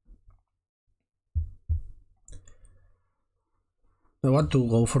 I want to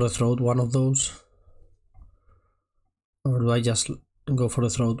go for the throat one of those. Or do I just go for the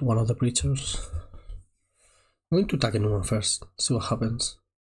throat one of the creatures? I'm going to Takenuma first, see what happens.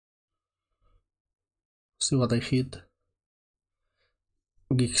 See what I hit.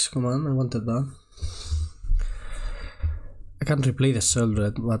 Geeks command, I wanted that. I can replay the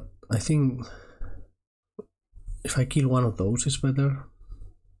Sheoldred, but I think if I kill one of those is better.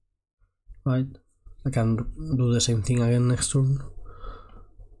 Right? I can do the same thing again next turn.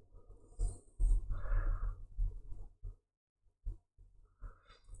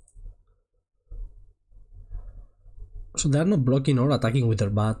 So they are not blocking or attacking with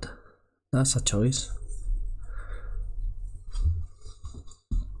their bat. That's a choice.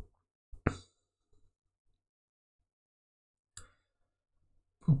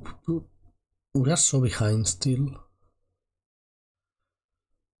 We are so behind still.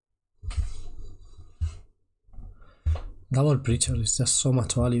 Double Preacher is just so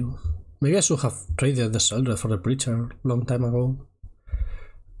much value. Maybe I should have traded the Sheoldred for the Preacher long time ago.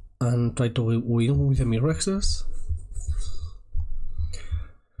 And try to win with the Mirrexes.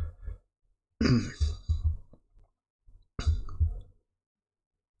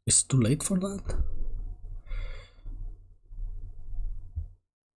 It's too late for that.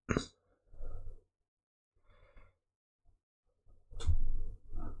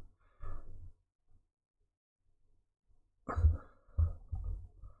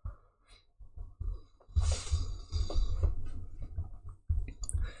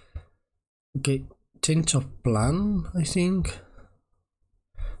 Okay, change of plan, I think.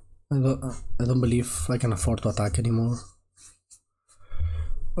 I don't believe I can afford to attack anymore.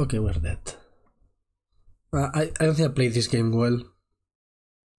 Okay, we're dead. I don't think I played this game well.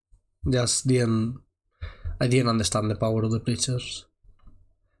 Just I didn't understand the power of the creatures.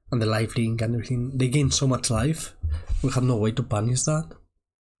 And the lifelink and everything. They gain so much life. We have no way to punish that.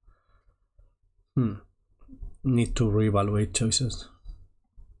 Need to reevaluate choices.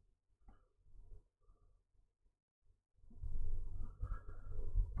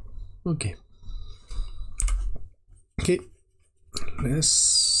 Okay. Let's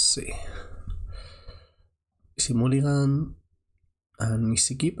see. Easy mulligan and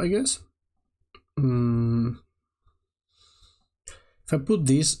easy keep, I guess. If I put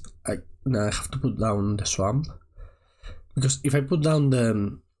this, I have to put down the swamp, because if I put down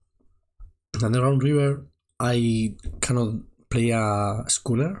the underground river, I cannot play a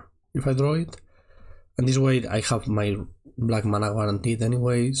schooner if I draw it, and this way I have my black mana guaranteed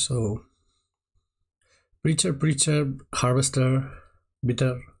anyway. So Preacher, Harvester,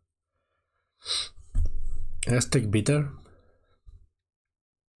 Bitter. Let's take Bitter.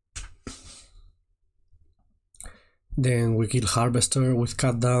 Then we kill Harvester with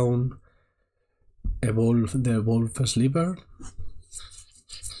Cut Down, evolve the Wolf Sleeper,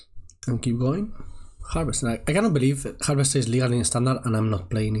 and keep going. Harvester. I cannot believe Harvester is legal in Standard and I'm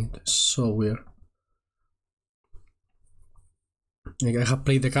not playing it. It's so weird. Like, I have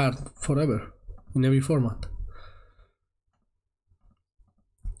played the card forever, in every format.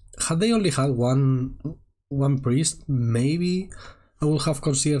 Had they only had one priest, maybe I would have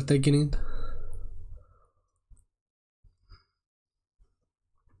considered taking it.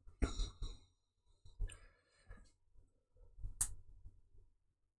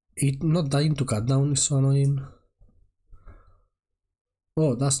 It not dying to cut down is so annoying.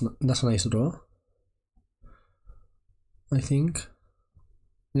 Oh, that's a nice draw, I think.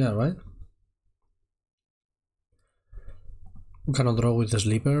 Yeah, right? We cannot draw with the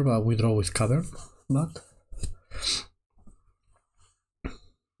Sleeper, but we draw with Cavern Bat.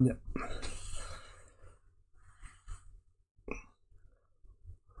 Yeah.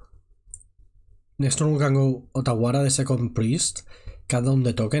 Next turn we can go Otawara, the second priest, cut down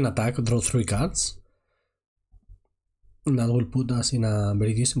the token, attack, draw 3 cards. And that will put us in a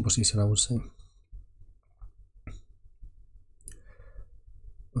very decent position, I would say.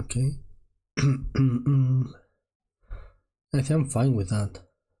 Okay. I think I'm fine with that.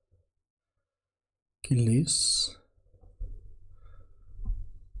 Kill this.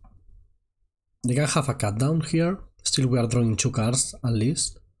 They can have a cut down here. Still we are drawing 2 cards at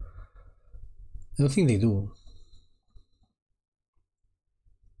least. I don't think they do.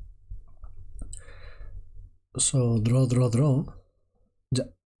 So draw.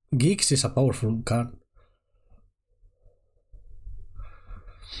 Geeks is a powerful card.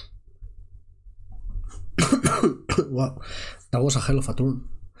 Wow, that was a hell of a turn.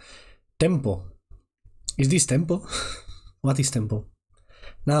 Tempo. Is this tempo? What is tempo?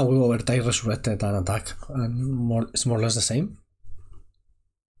 Now we go Ertai Resurrected and attack, and it's more or less the same.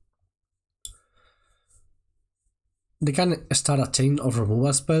 They can start a chain of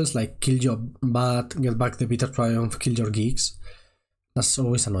removal spells like kill your bat, get back the Bitter Triumph, kill your geeks. That's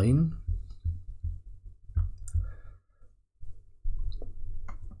always annoying.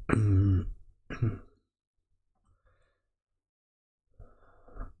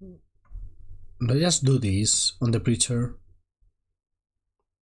 Do I just do this on the Preacher?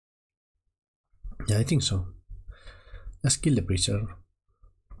 Yeah, I think so. Just kill the Preacher.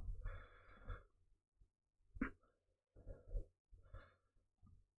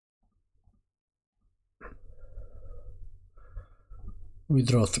 We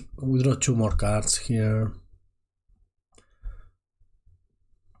draw 2 more cards here.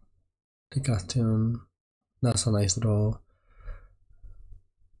 Decation. That's a nice draw.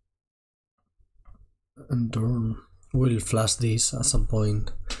 And turn. We'll flash this at some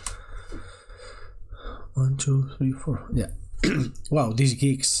point. 1, 2, 3, 4. Yeah. Wow, these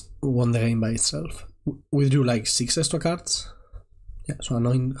geeks won the game by itself. We drew like 6 extra cards. Yeah, so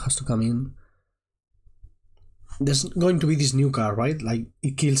Anoint has to come in. There's going to be this new card, right? Like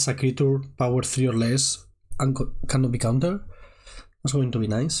it kills a creature power 3 or less and cannot be countered. That's going to be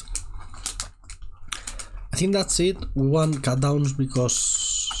nice. I think that's it. We want cut downs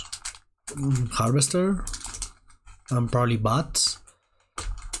because Harvester and probably Bats.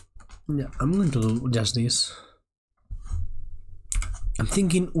 Yeah, I'm going to do just this. I'm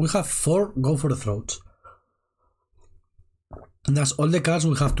thinking we have 4 go for the throats. And that's all the cards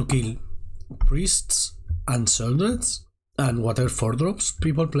we have to kill. Priests and Sheoldreds and whatever 4 drops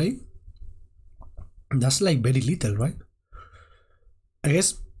people play. That's like very little, right? I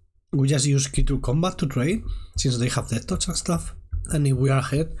guess we just use creature combat to trade since they have death touch and stuff. And if we are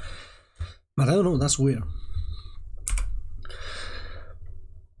ahead. But I don't know, that's weird.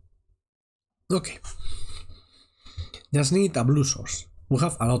 Okay. Just need a blue source. We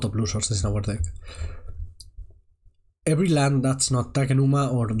have a lot of blue sources in our deck. Every land that's not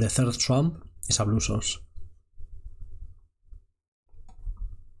Takenuma or the 3rd swamp is a blue source.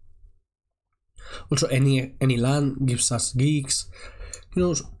 Also, any land gives us geeks. You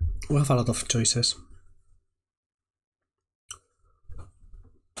know, we have a lot of choices.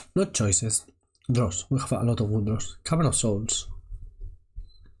 Not choices. Draws. We have a lot of good draws. Cavern of Souls.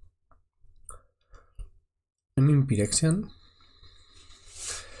 I mean, Phyrexian.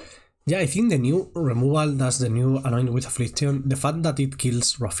 Yeah, I think the new removal, that's the new Anoint with Affliction. The fact that it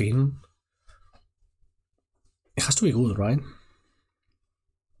kills Raffine, it has to be good, right?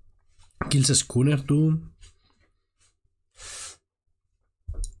 Kills a Schooner too.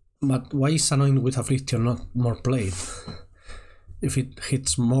 But why is Anoint with Affliction not more played? If it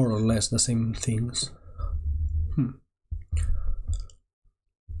hits more or less the same things.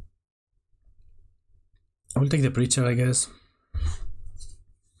 I will take the Preacher, I guess.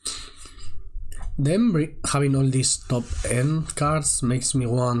 Them having all these top end cards makes me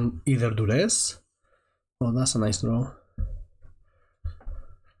want either Duress. Oh, that's a nice draw.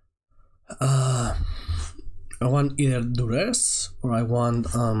 I want either Duress or I want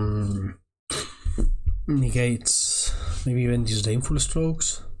Negates, maybe even Disdainful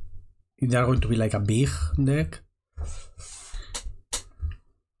Strokes. If they are going to be like a big deck.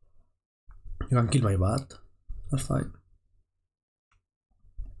 You can kill my bat. That's fine.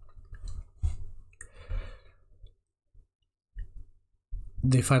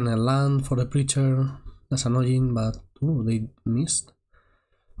 They find a land for the Preacher. That's annoying, but oh, they missed.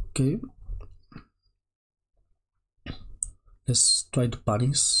 Okay. Let's try to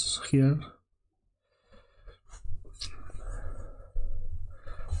punish here.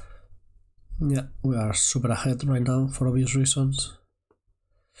 Yeah, we are super ahead right now for obvious reasons.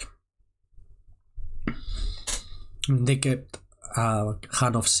 They kept a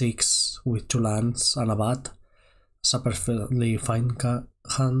hand of 6 with 2 lands and a bat. It's a perfectly fine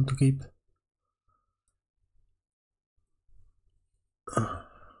hand to keep.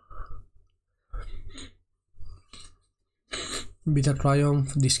 Bitter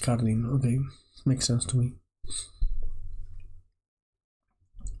Triumph, discarding. Okay, makes sense to me.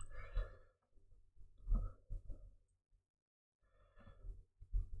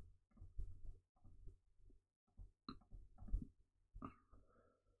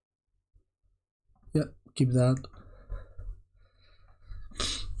 Yeah, keep that.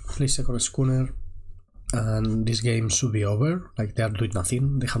 Play 2nd Schooner. And this game should be over. Like, they are doing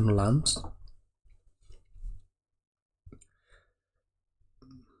nothing. They have no lands.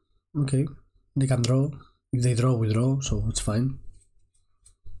 Okay. They can draw. If they draw, we draw. So it's fine.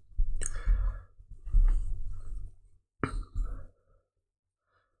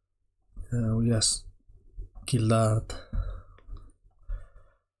 We just kill that.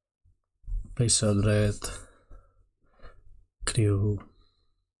 Play Sheoldred. Crew.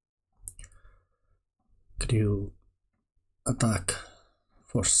 Attack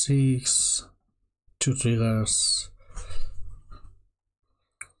for 6. 2 triggers.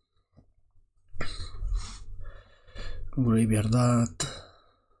 Graveyard that.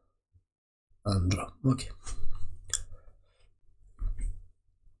 And draw. Okay.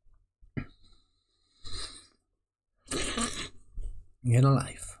 Gain a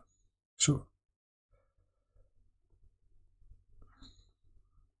life. Sure.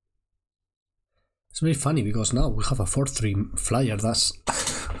 It's very funny because now we have a 4/3 flyer. That's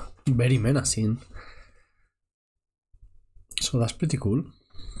very menacing. So that's pretty cool.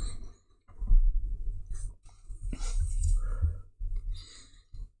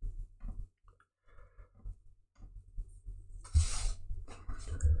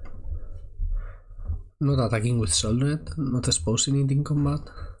 not attacking with Sheoldred, not exposing it in combat.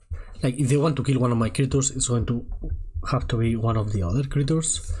 Like, if they want to kill one of my creatures, it's going to have to be one of the other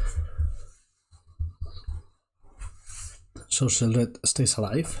creatures. So Sheoldred stays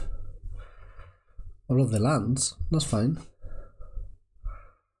alive. All of the lands, that's fine.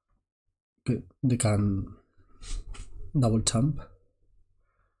 Okay, they can double jump.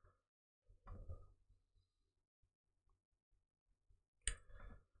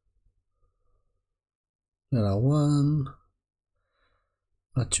 There are 1,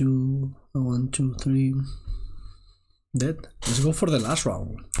 a 2, a 1, 2, 3. Dead. Let's go for the last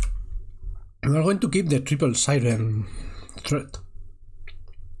round. We are going to keep the triple siren threat.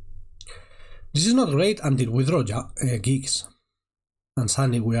 This is not great until we draw geeks. And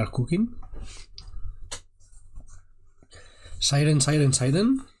suddenly we are cooking. Siren, siren,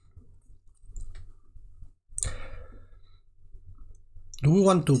 siren. Do we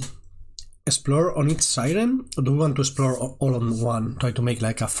want to explore on each siren, or do we want to explore all on one? Try to make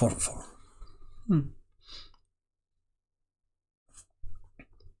like a 4-4.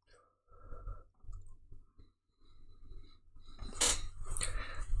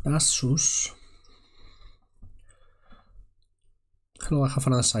 That's sus. Hello, I have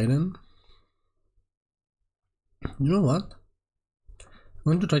another siren. You know what? I'm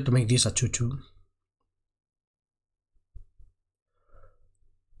going to try to make this a 2-2.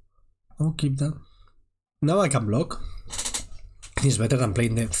 I'll keep that. Now I can block. It's better than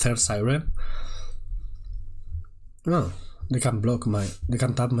playing the third siren. Oh, they can block my... They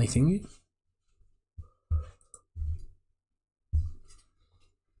can tap my thingy.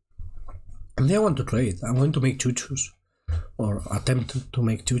 And they want to trade. I'm going to make 2-2s. Or attempt to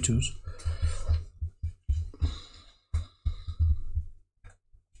make 2-2s.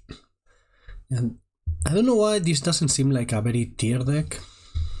 And I don't know why this doesn't seem like a very tier deck.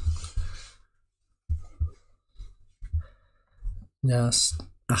 Just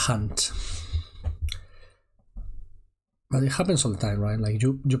a hunt. But it happens all the time, right? Like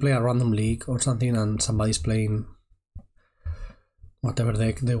you play a random league or something and somebody's playing whatever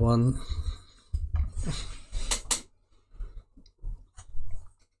deck they want.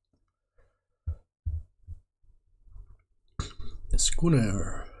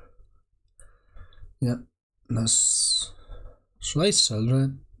 Schooner. Yeah, that's... Should I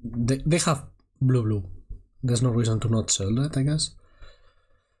Sheoldred? They have blue. There's no reason to not sell that, I guess.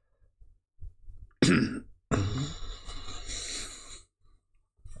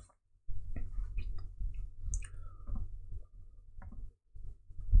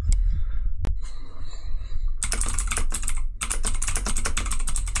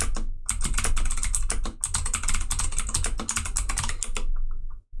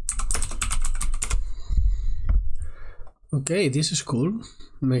 Okay, this is cool.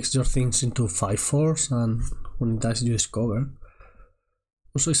 Makes your things into 5/4s, and when it dies you discover.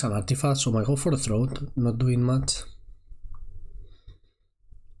 Also it's an artifact, so I might go for the throat, not doing much.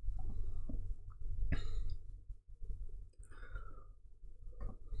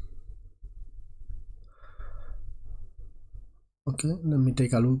 Okay, let me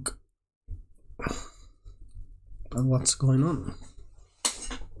take a look at what's going on.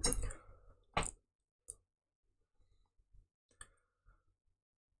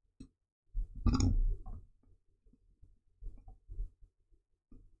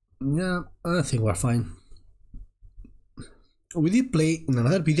 Yeah, I think we're fine. We did play in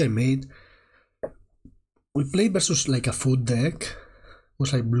another video I made. We played versus like a food deck. It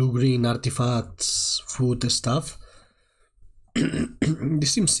was like blue-green artifacts, food stuff.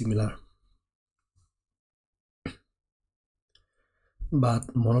 This seems similar.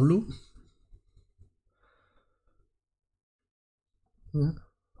 But mono blue. Yeah.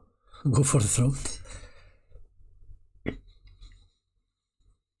 Go for the throat.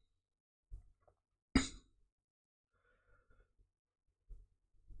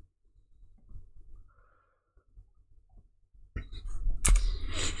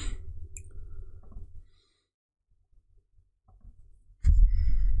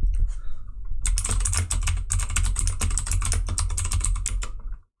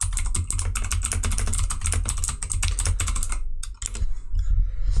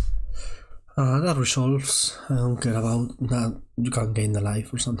 That resolves. I don't care about that. You can gain the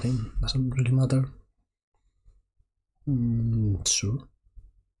life or something. Doesn't really matter. Sure.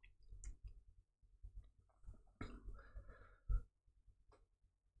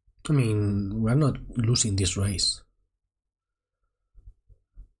 I mean, we're not losing this race.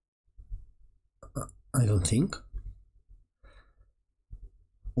 I don't think.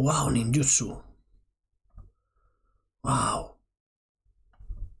 Wow, ninjutsu. Wow.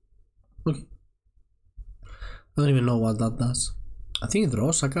 Okay. I don't even know what that does. I think it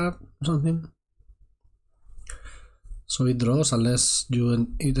draws a card or something. So it draws unless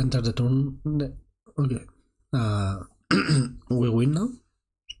it enters the turn. Okay. We win now.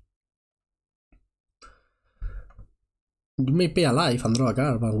 You may pay a life and draw a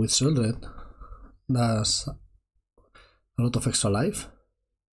card, but with Sheoldred, that's a lot of extra life.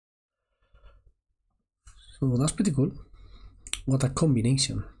 So that's pretty cool. What a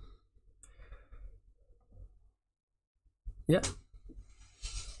combination. Yeah.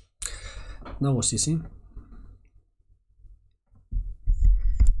 That was easy.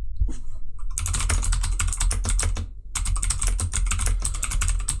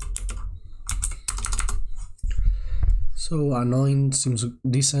 So Anoint seems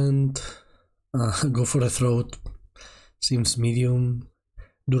decent. Go for the throat seems medium.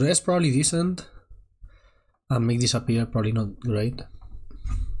 Duress probably decent. And make disappear probably not great.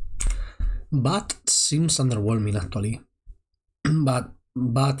 Bat seems underwhelming actually.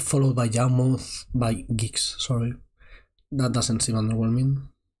 Bat followed by Yawgmoth by Geeks, sorry. That doesn't seem underwhelming.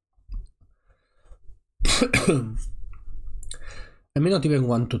 I may not even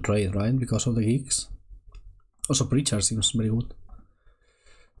want to trade, right? Because of the Geeks. Also Preacher seems very good.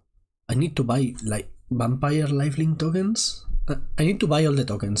 I need to buy like Vampire Lifelink tokens. I need to buy all the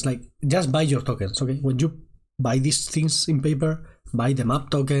tokens. Like just buy your tokens, okay? When you buy these things in paper, buy the map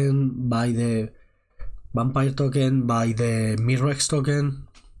token, buy the Vampire token, buy the Mirrex token.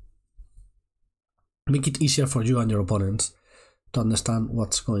 Make it easier for you and your opponents to understand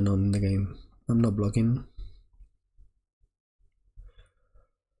what's going on in the game. I'm not blocking.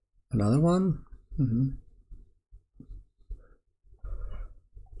 Another one?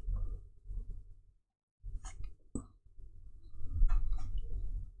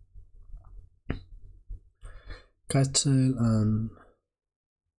 Kite Sail and...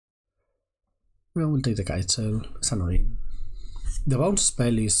 I will take the Kite Sail, it's annoying. The bounce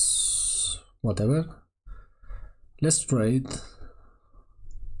spell is... whatever. Let's trade.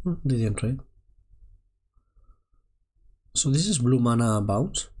 They didn't trade. So this is blue mana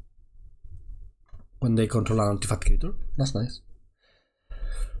bounce. When they control an artifact creature. That's nice.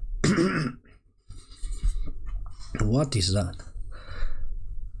 What is that?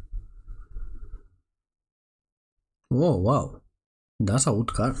 Oh wow, that's a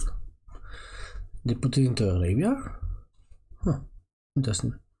good card. They put it into the graveyard? Huh,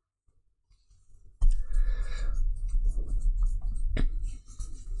 interesting.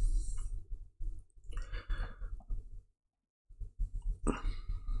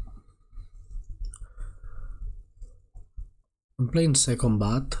 I'm playing second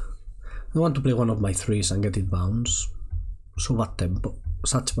bat. I want to play one of my threes and get it bounce. So bad tempo,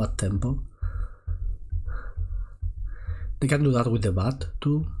 such bad tempo. They can do that with the bat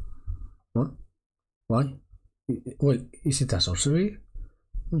too. What? Why? Well, is it a sorcery?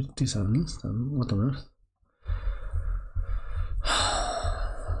 It is an instant. What on earth?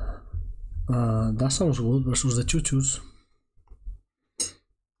 That sounds good versus the choo-choos.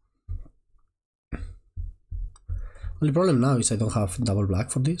 Only problem now is I don't have double black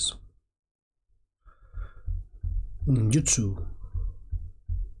for this. Ninjutsu.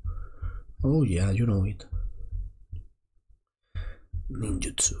 Oh yeah, you know it.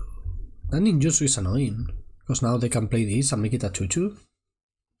 Ninjutsu. That ninjutsu is annoying because now they can play this and make it a choo-choo.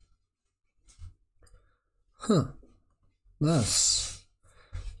 Huh. That's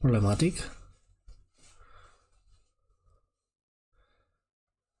problematic.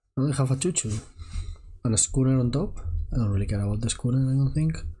 Now they have a choo-choo and a schooner on top. I don't really care about the schooner, I don't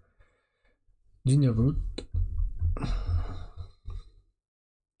think. Ginger Brute.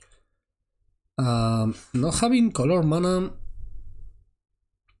 Not having color mana,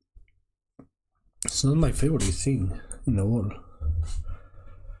 it's not my favorite thing in the world.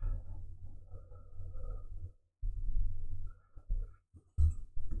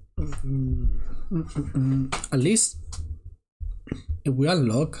 At least if we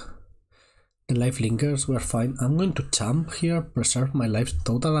unlock the life linkers, we're fine. I'm going to champ here, preserve my life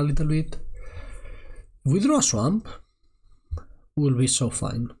total a little bit. If we draw a swamp, we'll be so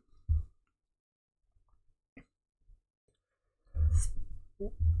fine.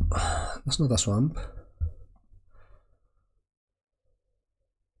 That's not a swamp.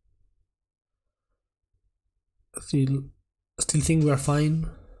 Still think we are fine.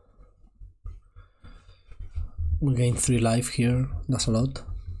 We gain 3 life here, that's a lot.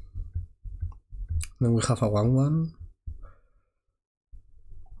 Then we have a 1/1.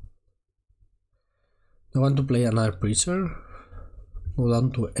 I want to play another Preacher. Go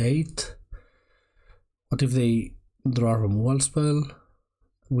down to 8. What if they draw a removal spell?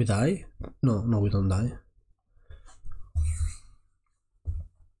 We die? No, we don't die.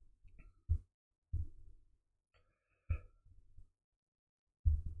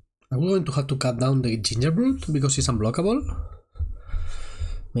 Are we going to have to cut down the Gingerbrute because it's unblockable?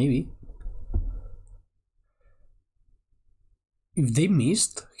 Maybe. If they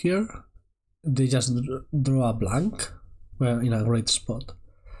missed here, they just draw a blank. We're in a great spot.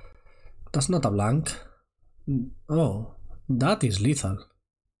 That's not a blank. Oh, that is lethal.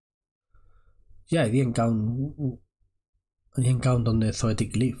 Yeah, I didn't count on the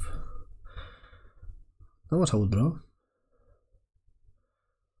Zoetic Leaf. That was a good draw.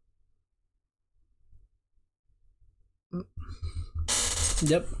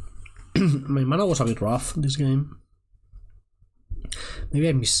 Yep. My mana was a bit rough this game. Maybe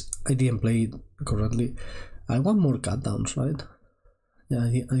I didn't play it correctly. I want more cut downs, right? Yeah, I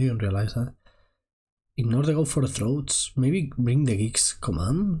didn't realize that. Ignore the go for the throats. Maybe bring the Geeks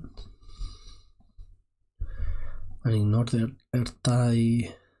command. And ignore the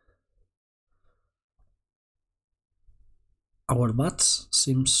Ertai. Our bats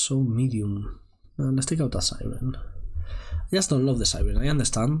seem so medium. Let's take out a Siren. I just don't love the Siren. I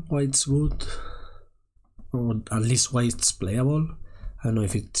understand why it's good. Or at least why it's playable. I don't know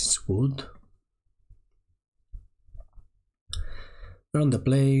if it's good. We're on the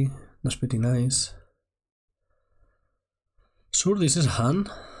play. That's pretty nice. Sure, this is Han.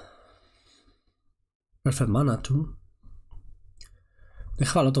 Perfect mana too. They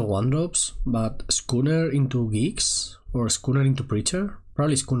have a lot of 1-drops, but Schooner into Geeks or Schooner into Preacher?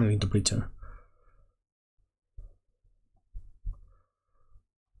 Probably Schooner into Preacher.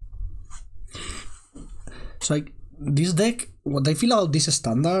 So like this deck, what I feel about this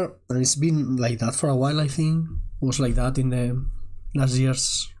standard, and it's been like that for a while, I think, was like that in the last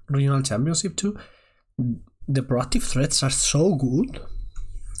year's regional championship too. The proactive threats are so good.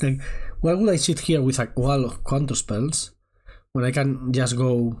 Like, why would I sit here with a wall of counter spells when I can just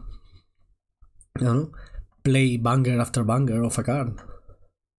go, you know, play banger after banger of a card?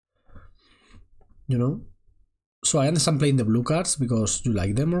 You know? So I understand playing the blue cards because you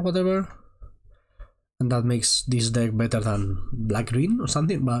like them or whatever, and that makes this deck better than black-green or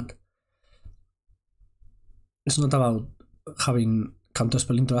something, but it's not about having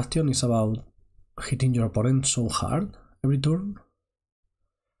counterspell interaction, it's about hitting your opponent so hard every turn.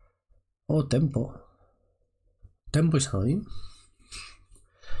 Oh, tempo. Tempo is annoying.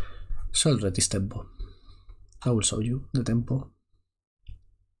 Sheoldred is tempo. I will show you the tempo.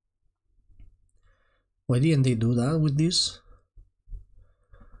 Why didn't they do that with this?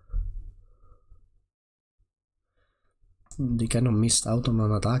 They kind of missed out on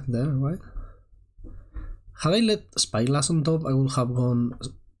an attack there, right? Had I let Spyglass on top, I would have gone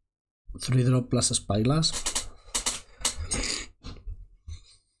 3-drop plus Spyglass.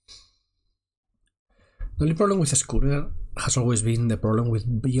 The only problem with a Schooner has always been the problem with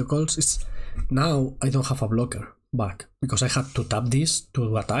vehicles. It's now I don't have a blocker back because I had to tap this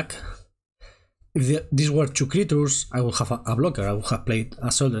to attack. If these were 2 creatures, I would have a blocker. I would have played a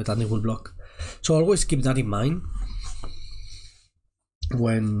Sheoldred and it would block. So always keep that in mind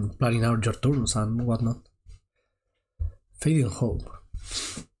when planning out your turns and whatnot. Fading Hope.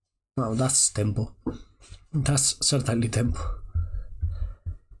 Wow, that's tempo. That's certainly tempo.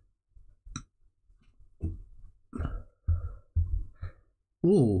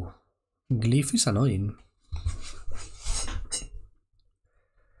 Ooh, Glyph is annoying.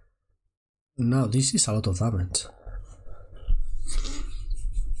 Now this is a lot of damage.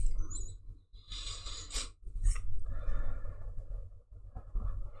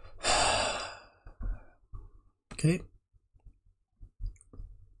 Okay.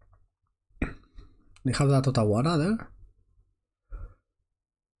 They have that Otawara there.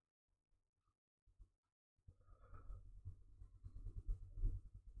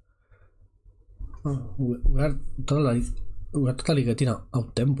 Oh, we are totally getting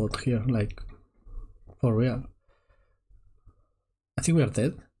out-tempoed here, like, for real. I think we are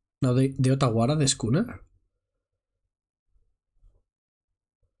dead. Now the Otawara, the Schooner.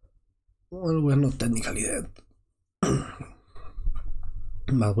 Well, we are not technically dead.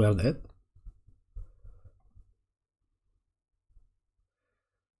 But we are dead.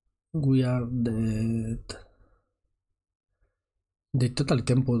 We are dead. They totally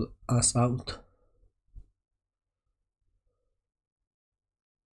tempoed us out.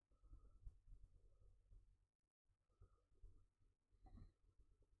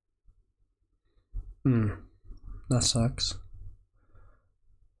 That sucks.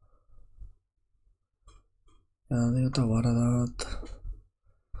 Yeah, the Otawara that.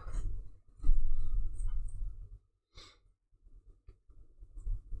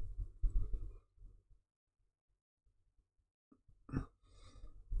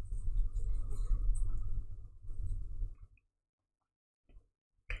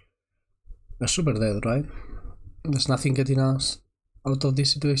 We're super dead, right? There's nothing getting us out of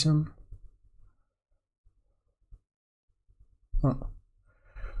this situation.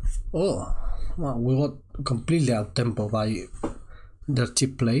 Oh, well, we got completely out tempo by their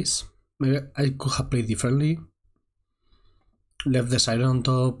cheap plays. Maybe I could have played differently. Left the Siren on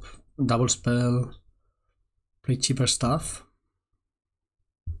top, double spell, play cheaper stuff.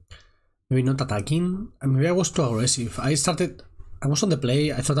 Maybe not attacking. And maybe I was too aggressive. I was on the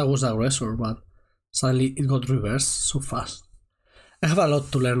play, I thought I was the aggressor, but suddenly it got reversed so fast. I have a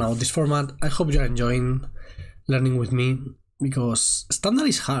lot to learn out this format. I hope you're enjoying learning with me, because Standard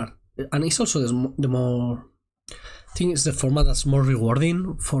is hard, and it's also the more... I think it's the format that's more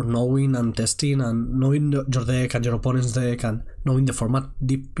rewarding for knowing and testing and knowing your deck and your opponent's deck and knowing the format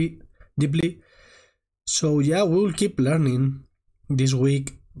deeply. So yeah, we will keep learning this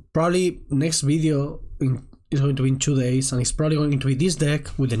week. Probably next video is going to be in 2 days, and it's probably going to be this deck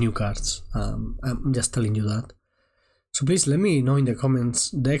with the new cards. I'm just telling you that. So please let me know in the comments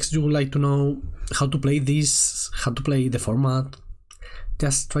decks you would like to know, how to play this, how to play the format.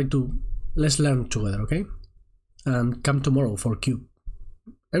 Just let's learn together, okay? And come tomorrow for Cube.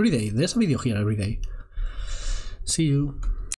 Every day, there's a video here every day. See you.